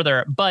even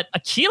further. But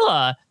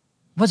Akilah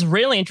was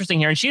really interesting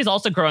here. And she's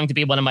also growing to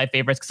be one of my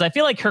favorites because I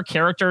feel like her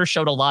character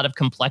showed a lot of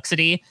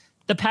complexity.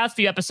 The past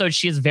few episodes,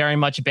 she has very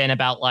much been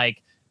about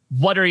like,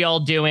 what are y'all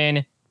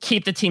doing?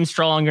 Keep the team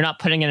strong. You're not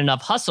putting in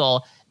enough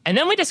hustle. And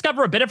then we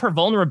discover a bit of her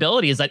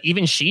vulnerabilities that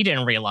even she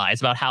didn't realize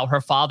about how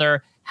her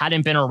father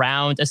hadn't been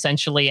around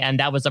essentially. And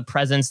that was a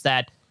presence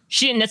that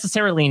she didn't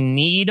necessarily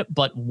need,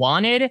 but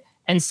wanted.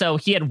 And so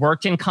he had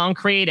worked in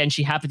concrete and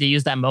she happened to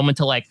use that moment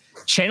to like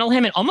channel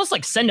him and almost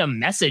like send a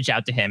message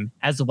out to him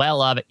as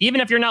well of,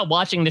 even if you're not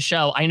watching the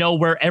show, I know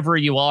wherever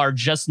you are,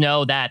 just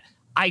know that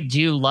I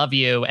do love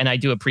you and I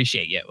do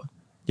appreciate you.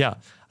 Yeah,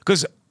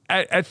 because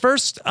at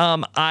first,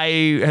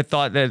 I had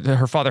thought that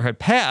her father had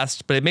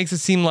passed, but it makes it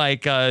seem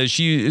like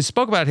she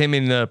spoke about him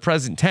in the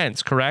present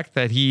tense, correct?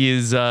 That he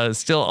is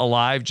still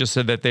alive, just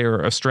so that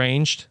they're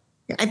estranged?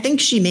 I think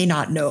she may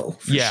not know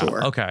for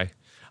sure. Okay.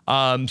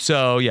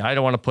 So, yeah, I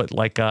don't want to put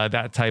like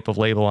that type of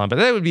label on, but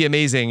that would be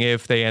amazing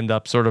if they end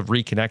up sort of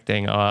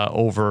reconnecting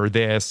over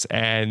this,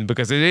 and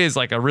because it is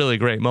like a really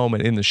great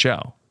moment in the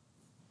show.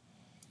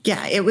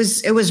 Yeah, it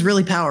was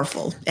really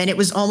powerful. And it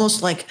was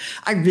almost like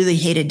I really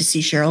hated to see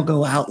Cheryl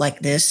go out like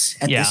this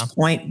at this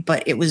point,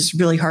 but it was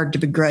really hard to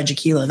begrudge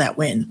Akilah that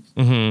win.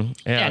 Mm-hmm.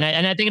 Yeah.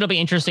 And I think it'll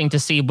be interesting to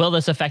see, will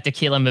this affect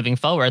Akilah moving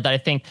forward? That I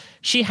think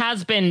she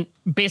has been,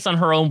 based on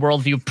her own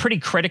worldview, pretty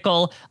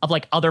critical of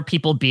like other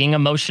people being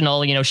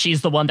emotional. You know,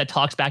 she's the one that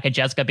talks back at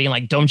Jessica being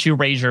like, don't you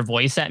raise your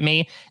voice at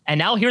me. And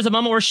now here's a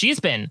moment where she's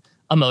been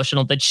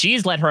emotional, that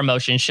she's let her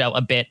emotions show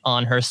a bit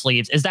on her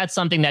sleeves. Is that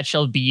something that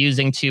she'll be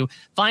using to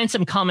find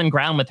some common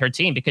ground with her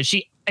team? Because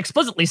she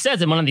explicitly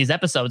says in one of these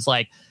episodes,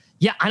 like,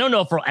 yeah, I don't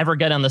know if we'll ever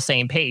get on the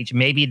same page.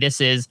 Maybe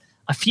this is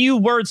a few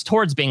words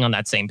towards being on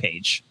that same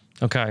page.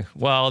 Okay.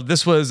 Well,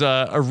 this was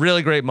a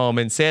really great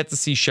moment. Sad to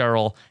see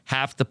Cheryl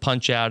have to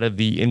punch out of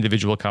the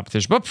individual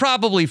competition, but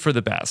probably for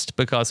the best,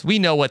 because we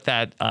know what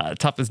that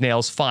Tough as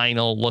Nails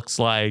final looks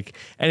like.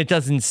 And it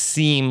doesn't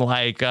seem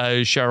like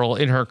Cheryl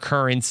in her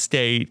current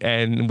state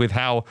and with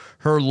how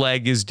her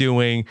leg is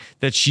doing,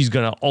 that she's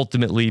going to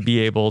ultimately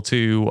be able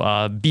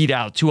to beat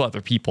out two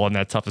other people in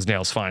that Tough as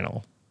Nails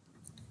final.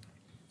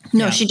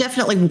 No, she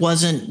definitely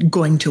wasn't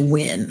going to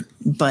win,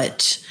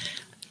 but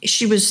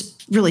she was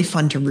really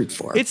fun to root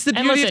for. It's the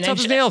beauty of Tough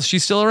as Nails.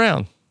 She's still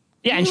around.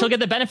 Yeah, and she'll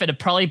get the benefit of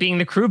probably being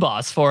the crew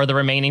boss for the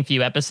remaining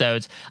few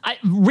episodes.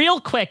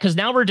 Real quick, because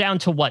now we're down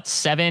to,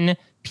 7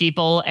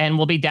 people, and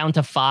we'll be down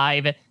to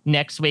 5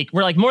 next week.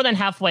 We're like more than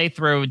halfway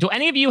through. Do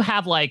any of you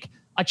have like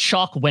a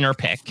chalk winner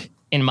pick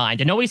in mind?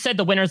 I know we said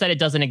the winners that it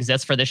doesn't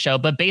exist for the show,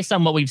 but based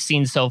on what we've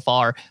seen so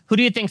far, who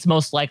do you think's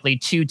most likely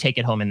to take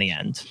it home in the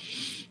end?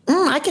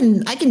 I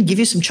can give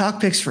you some chalk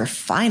picks for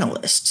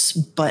finalists,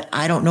 but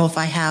I don't know if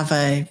I have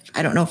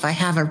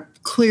a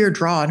clear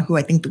draw on who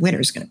I think the winner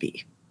is going to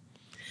be.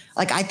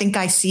 Like, I think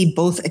I see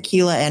both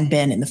Akilah and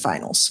Ben in the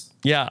finals.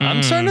 Yeah,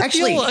 I'm starting to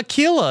feel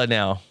Akilah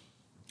now.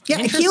 Yeah,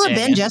 Akilah,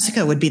 Ben,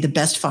 Jessica would be the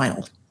best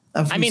final.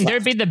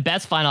 There'd be the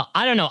best final.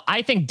 I don't know.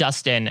 I think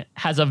Dustin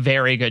has a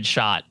very good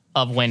shot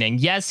of winning.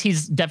 Yes,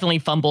 he's definitely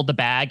fumbled the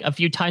bag a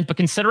few times, but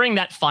considering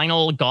that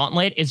final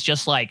gauntlet is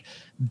just like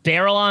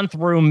barrel on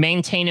through,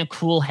 maintain a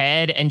cool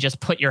head, and just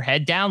put your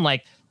head down,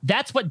 like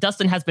that's what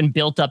Dustin has been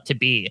built up to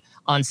be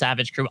on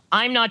Savage Crew.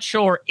 I'm not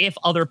sure if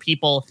other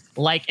people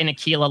like an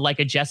Akilah, like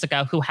a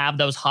Jessica, who have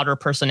those hotter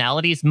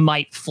personalities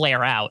might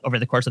flare out over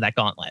the course of that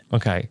gauntlet.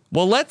 Okay.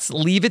 Well, let's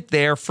leave it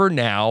there for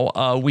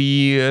now.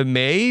 We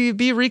may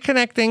be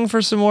reconnecting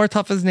for some more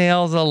Tough as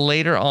Nails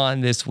later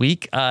on this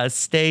week.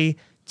 Stay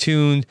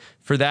tuned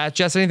for that.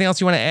 Jess, anything else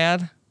you want to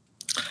add?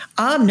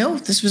 No,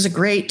 this was a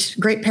great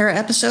pair of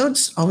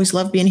episodes. Always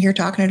love being here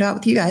talking it out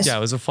with you guys. Yeah, it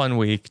was a fun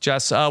week.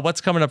 Jess,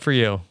 what's coming up for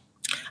you?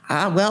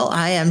 Well,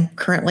 I am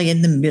currently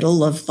in the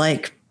middle of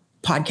like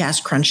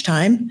podcast crunch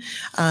time.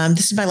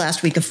 This is my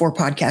last week of 4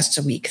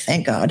 podcasts a week.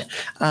 Thank God.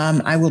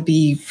 I will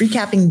be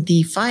recapping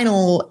the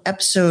final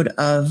episode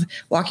of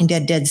Walking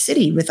Dead: Dead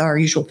City with our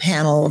usual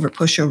panel over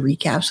post show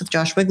recaps with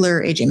Josh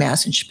Wigler, AJ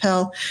Mass, and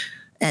Chappelle.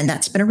 And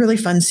that's been a really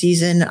fun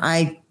season.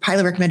 I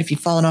highly recommend, if you've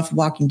fallen off of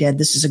Walking Dead,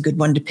 this is a good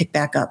one to pick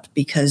back up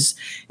because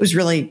it was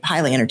really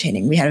highly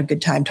entertaining. We had a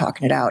good time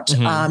talking it out.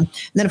 Mm-hmm. And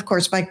then, of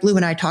course, Mike Blue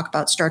and I talk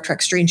about Star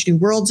Trek Strange New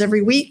Worlds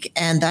every week,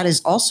 and that is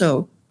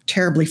also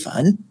terribly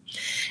fun.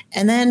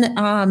 And then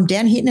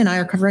Dan Heaton and I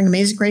are covering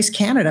Amazing Race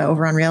Canada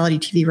over on Reality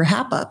TV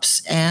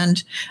Wrap-Ups.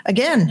 And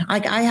again,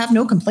 I have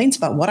no complaints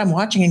about what I'm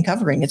watching and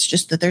covering. It's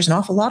just that there's an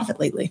awful lot of it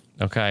lately.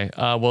 Okay.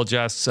 Well,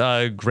 Jess,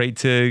 great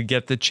to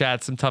get to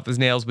chat some Tough as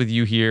Nails with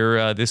you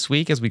here this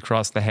week as we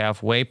cross the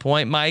halfway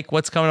point. Mike,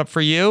 what's coming up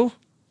for you?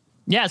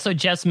 Yeah, so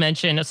Jess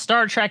mentioned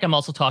Star Trek. I'm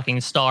also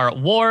talking Star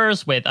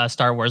Wars with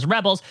Star Wars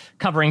Rebels,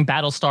 covering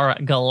Battlestar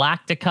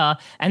Galactica.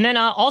 And then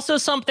also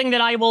something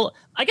that I will,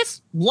 I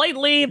guess,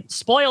 lightly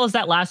spoil is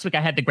that last week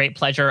I had the great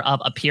pleasure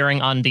of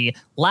appearing on the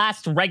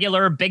last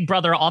regular Big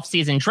Brother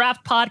off-season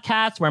draft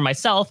podcast where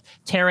myself,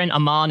 Taryn,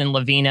 Amon, and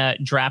Lavina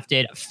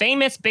drafted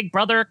famous Big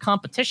Brother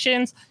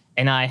competitions.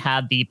 And I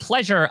had the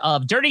pleasure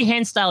of Dirty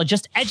Hand style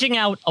just edging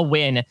out a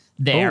win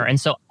there. Ooh. And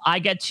so I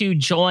get to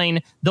join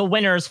the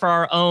winners for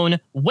our own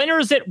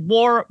Winners at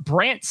War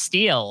Brant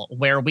Steele,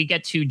 where we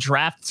get to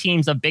draft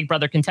teams of Big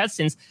Brother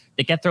contestants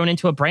that get thrown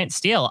into a Brant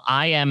Steele.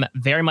 I am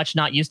very much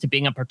not used to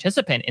being a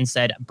participant in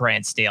said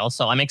Brant Steele.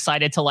 So I'm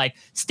excited to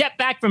step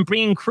back from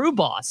being crew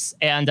boss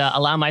and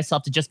allow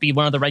myself to just be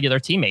one of the regular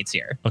teammates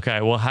here.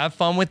 Okay, well, have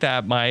fun with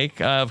that,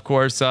 Mike. Of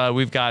course,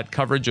 we've got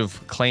coverage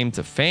of Claim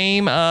to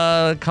Fame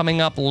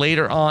coming up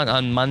later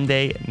on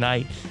Monday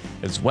night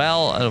as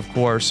well. And of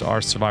course,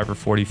 our Survivor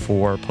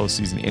 44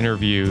 postseason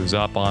interviews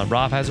up on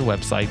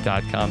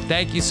robhasawebsite.com.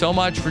 Thank you so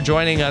much for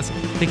joining us.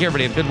 Take care,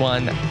 everybody. Have a good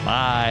one.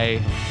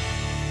 Bye.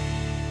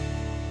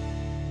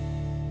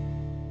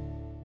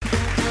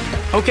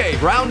 Okay,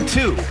 round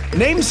two.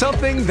 Name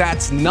something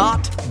that's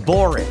not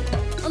boring.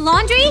 A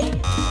laundry?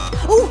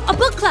 Ooh, a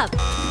book club.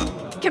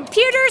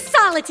 Computer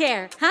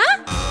solitaire,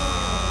 huh?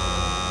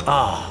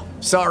 Ah,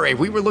 sorry,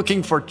 we were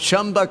looking for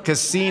Chumba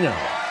Casino.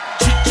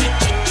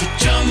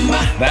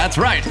 That's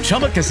right,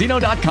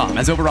 ChumbaCasino.com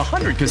has over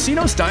 100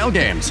 casino-style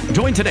games.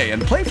 Join today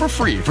and play for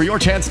free for your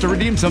chance to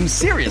redeem some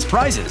serious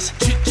prizes.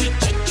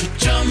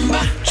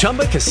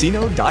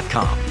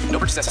 ChumbaCasino.com. No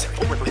purchase necessary.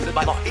 Void where prohibited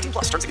by law. 18+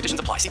 terms and conditions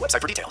apply. See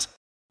website for details.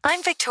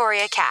 I'm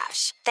Victoria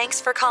Cash. Thanks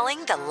for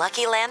calling the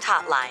Lucky Land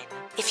Hotline.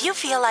 If you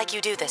feel like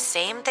you do the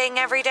same thing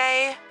every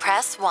day,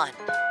 press 1.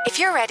 If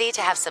you're ready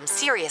to have some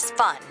serious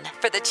fun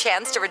for the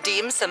chance to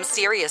redeem some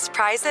serious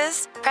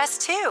prizes, press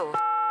 2.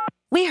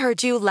 We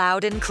heard you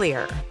loud and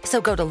clear.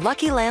 So go to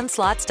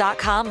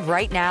LuckyLandSlots.com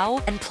right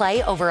now and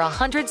play over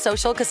 100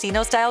 social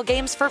casino-style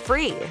games for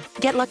free.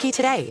 Get lucky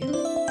today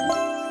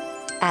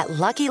at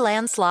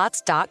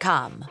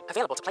LuckyLandSlots.com.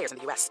 Available to players in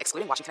the U.S.,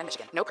 excluding Washington and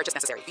Michigan. No purchase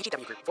necessary.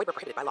 VGW Group. Void where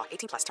prohibited by law.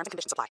 18+. Terms and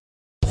conditions apply.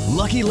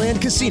 Lucky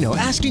Land Casino,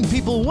 asking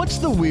people, what's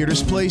the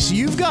weirdest place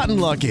you've gotten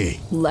lucky?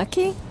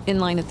 Lucky? In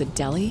line at the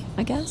deli,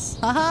 I guess?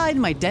 Aha, in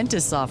my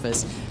dentist's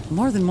office.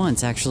 More than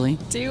once, actually.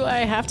 Do I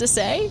have to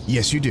say?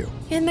 Yes, you do.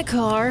 In the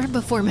car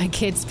before my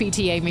kids'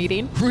 PTA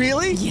meeting.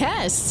 Really?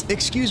 Yes.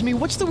 Excuse me,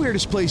 what's the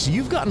weirdest place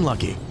you've gotten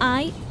lucky?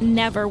 I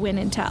never win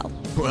and tell.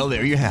 Well,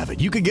 there you have it.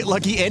 You can get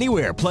lucky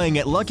anywhere, playing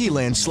at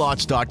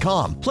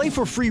LuckyLandSlots.com. Play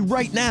for free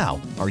right now.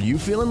 Are you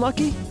feeling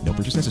lucky? No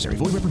purchase necessary.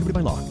 Void where prohibited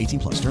by law.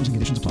 18+. Terms and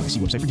conditions apply. See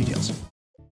website for details.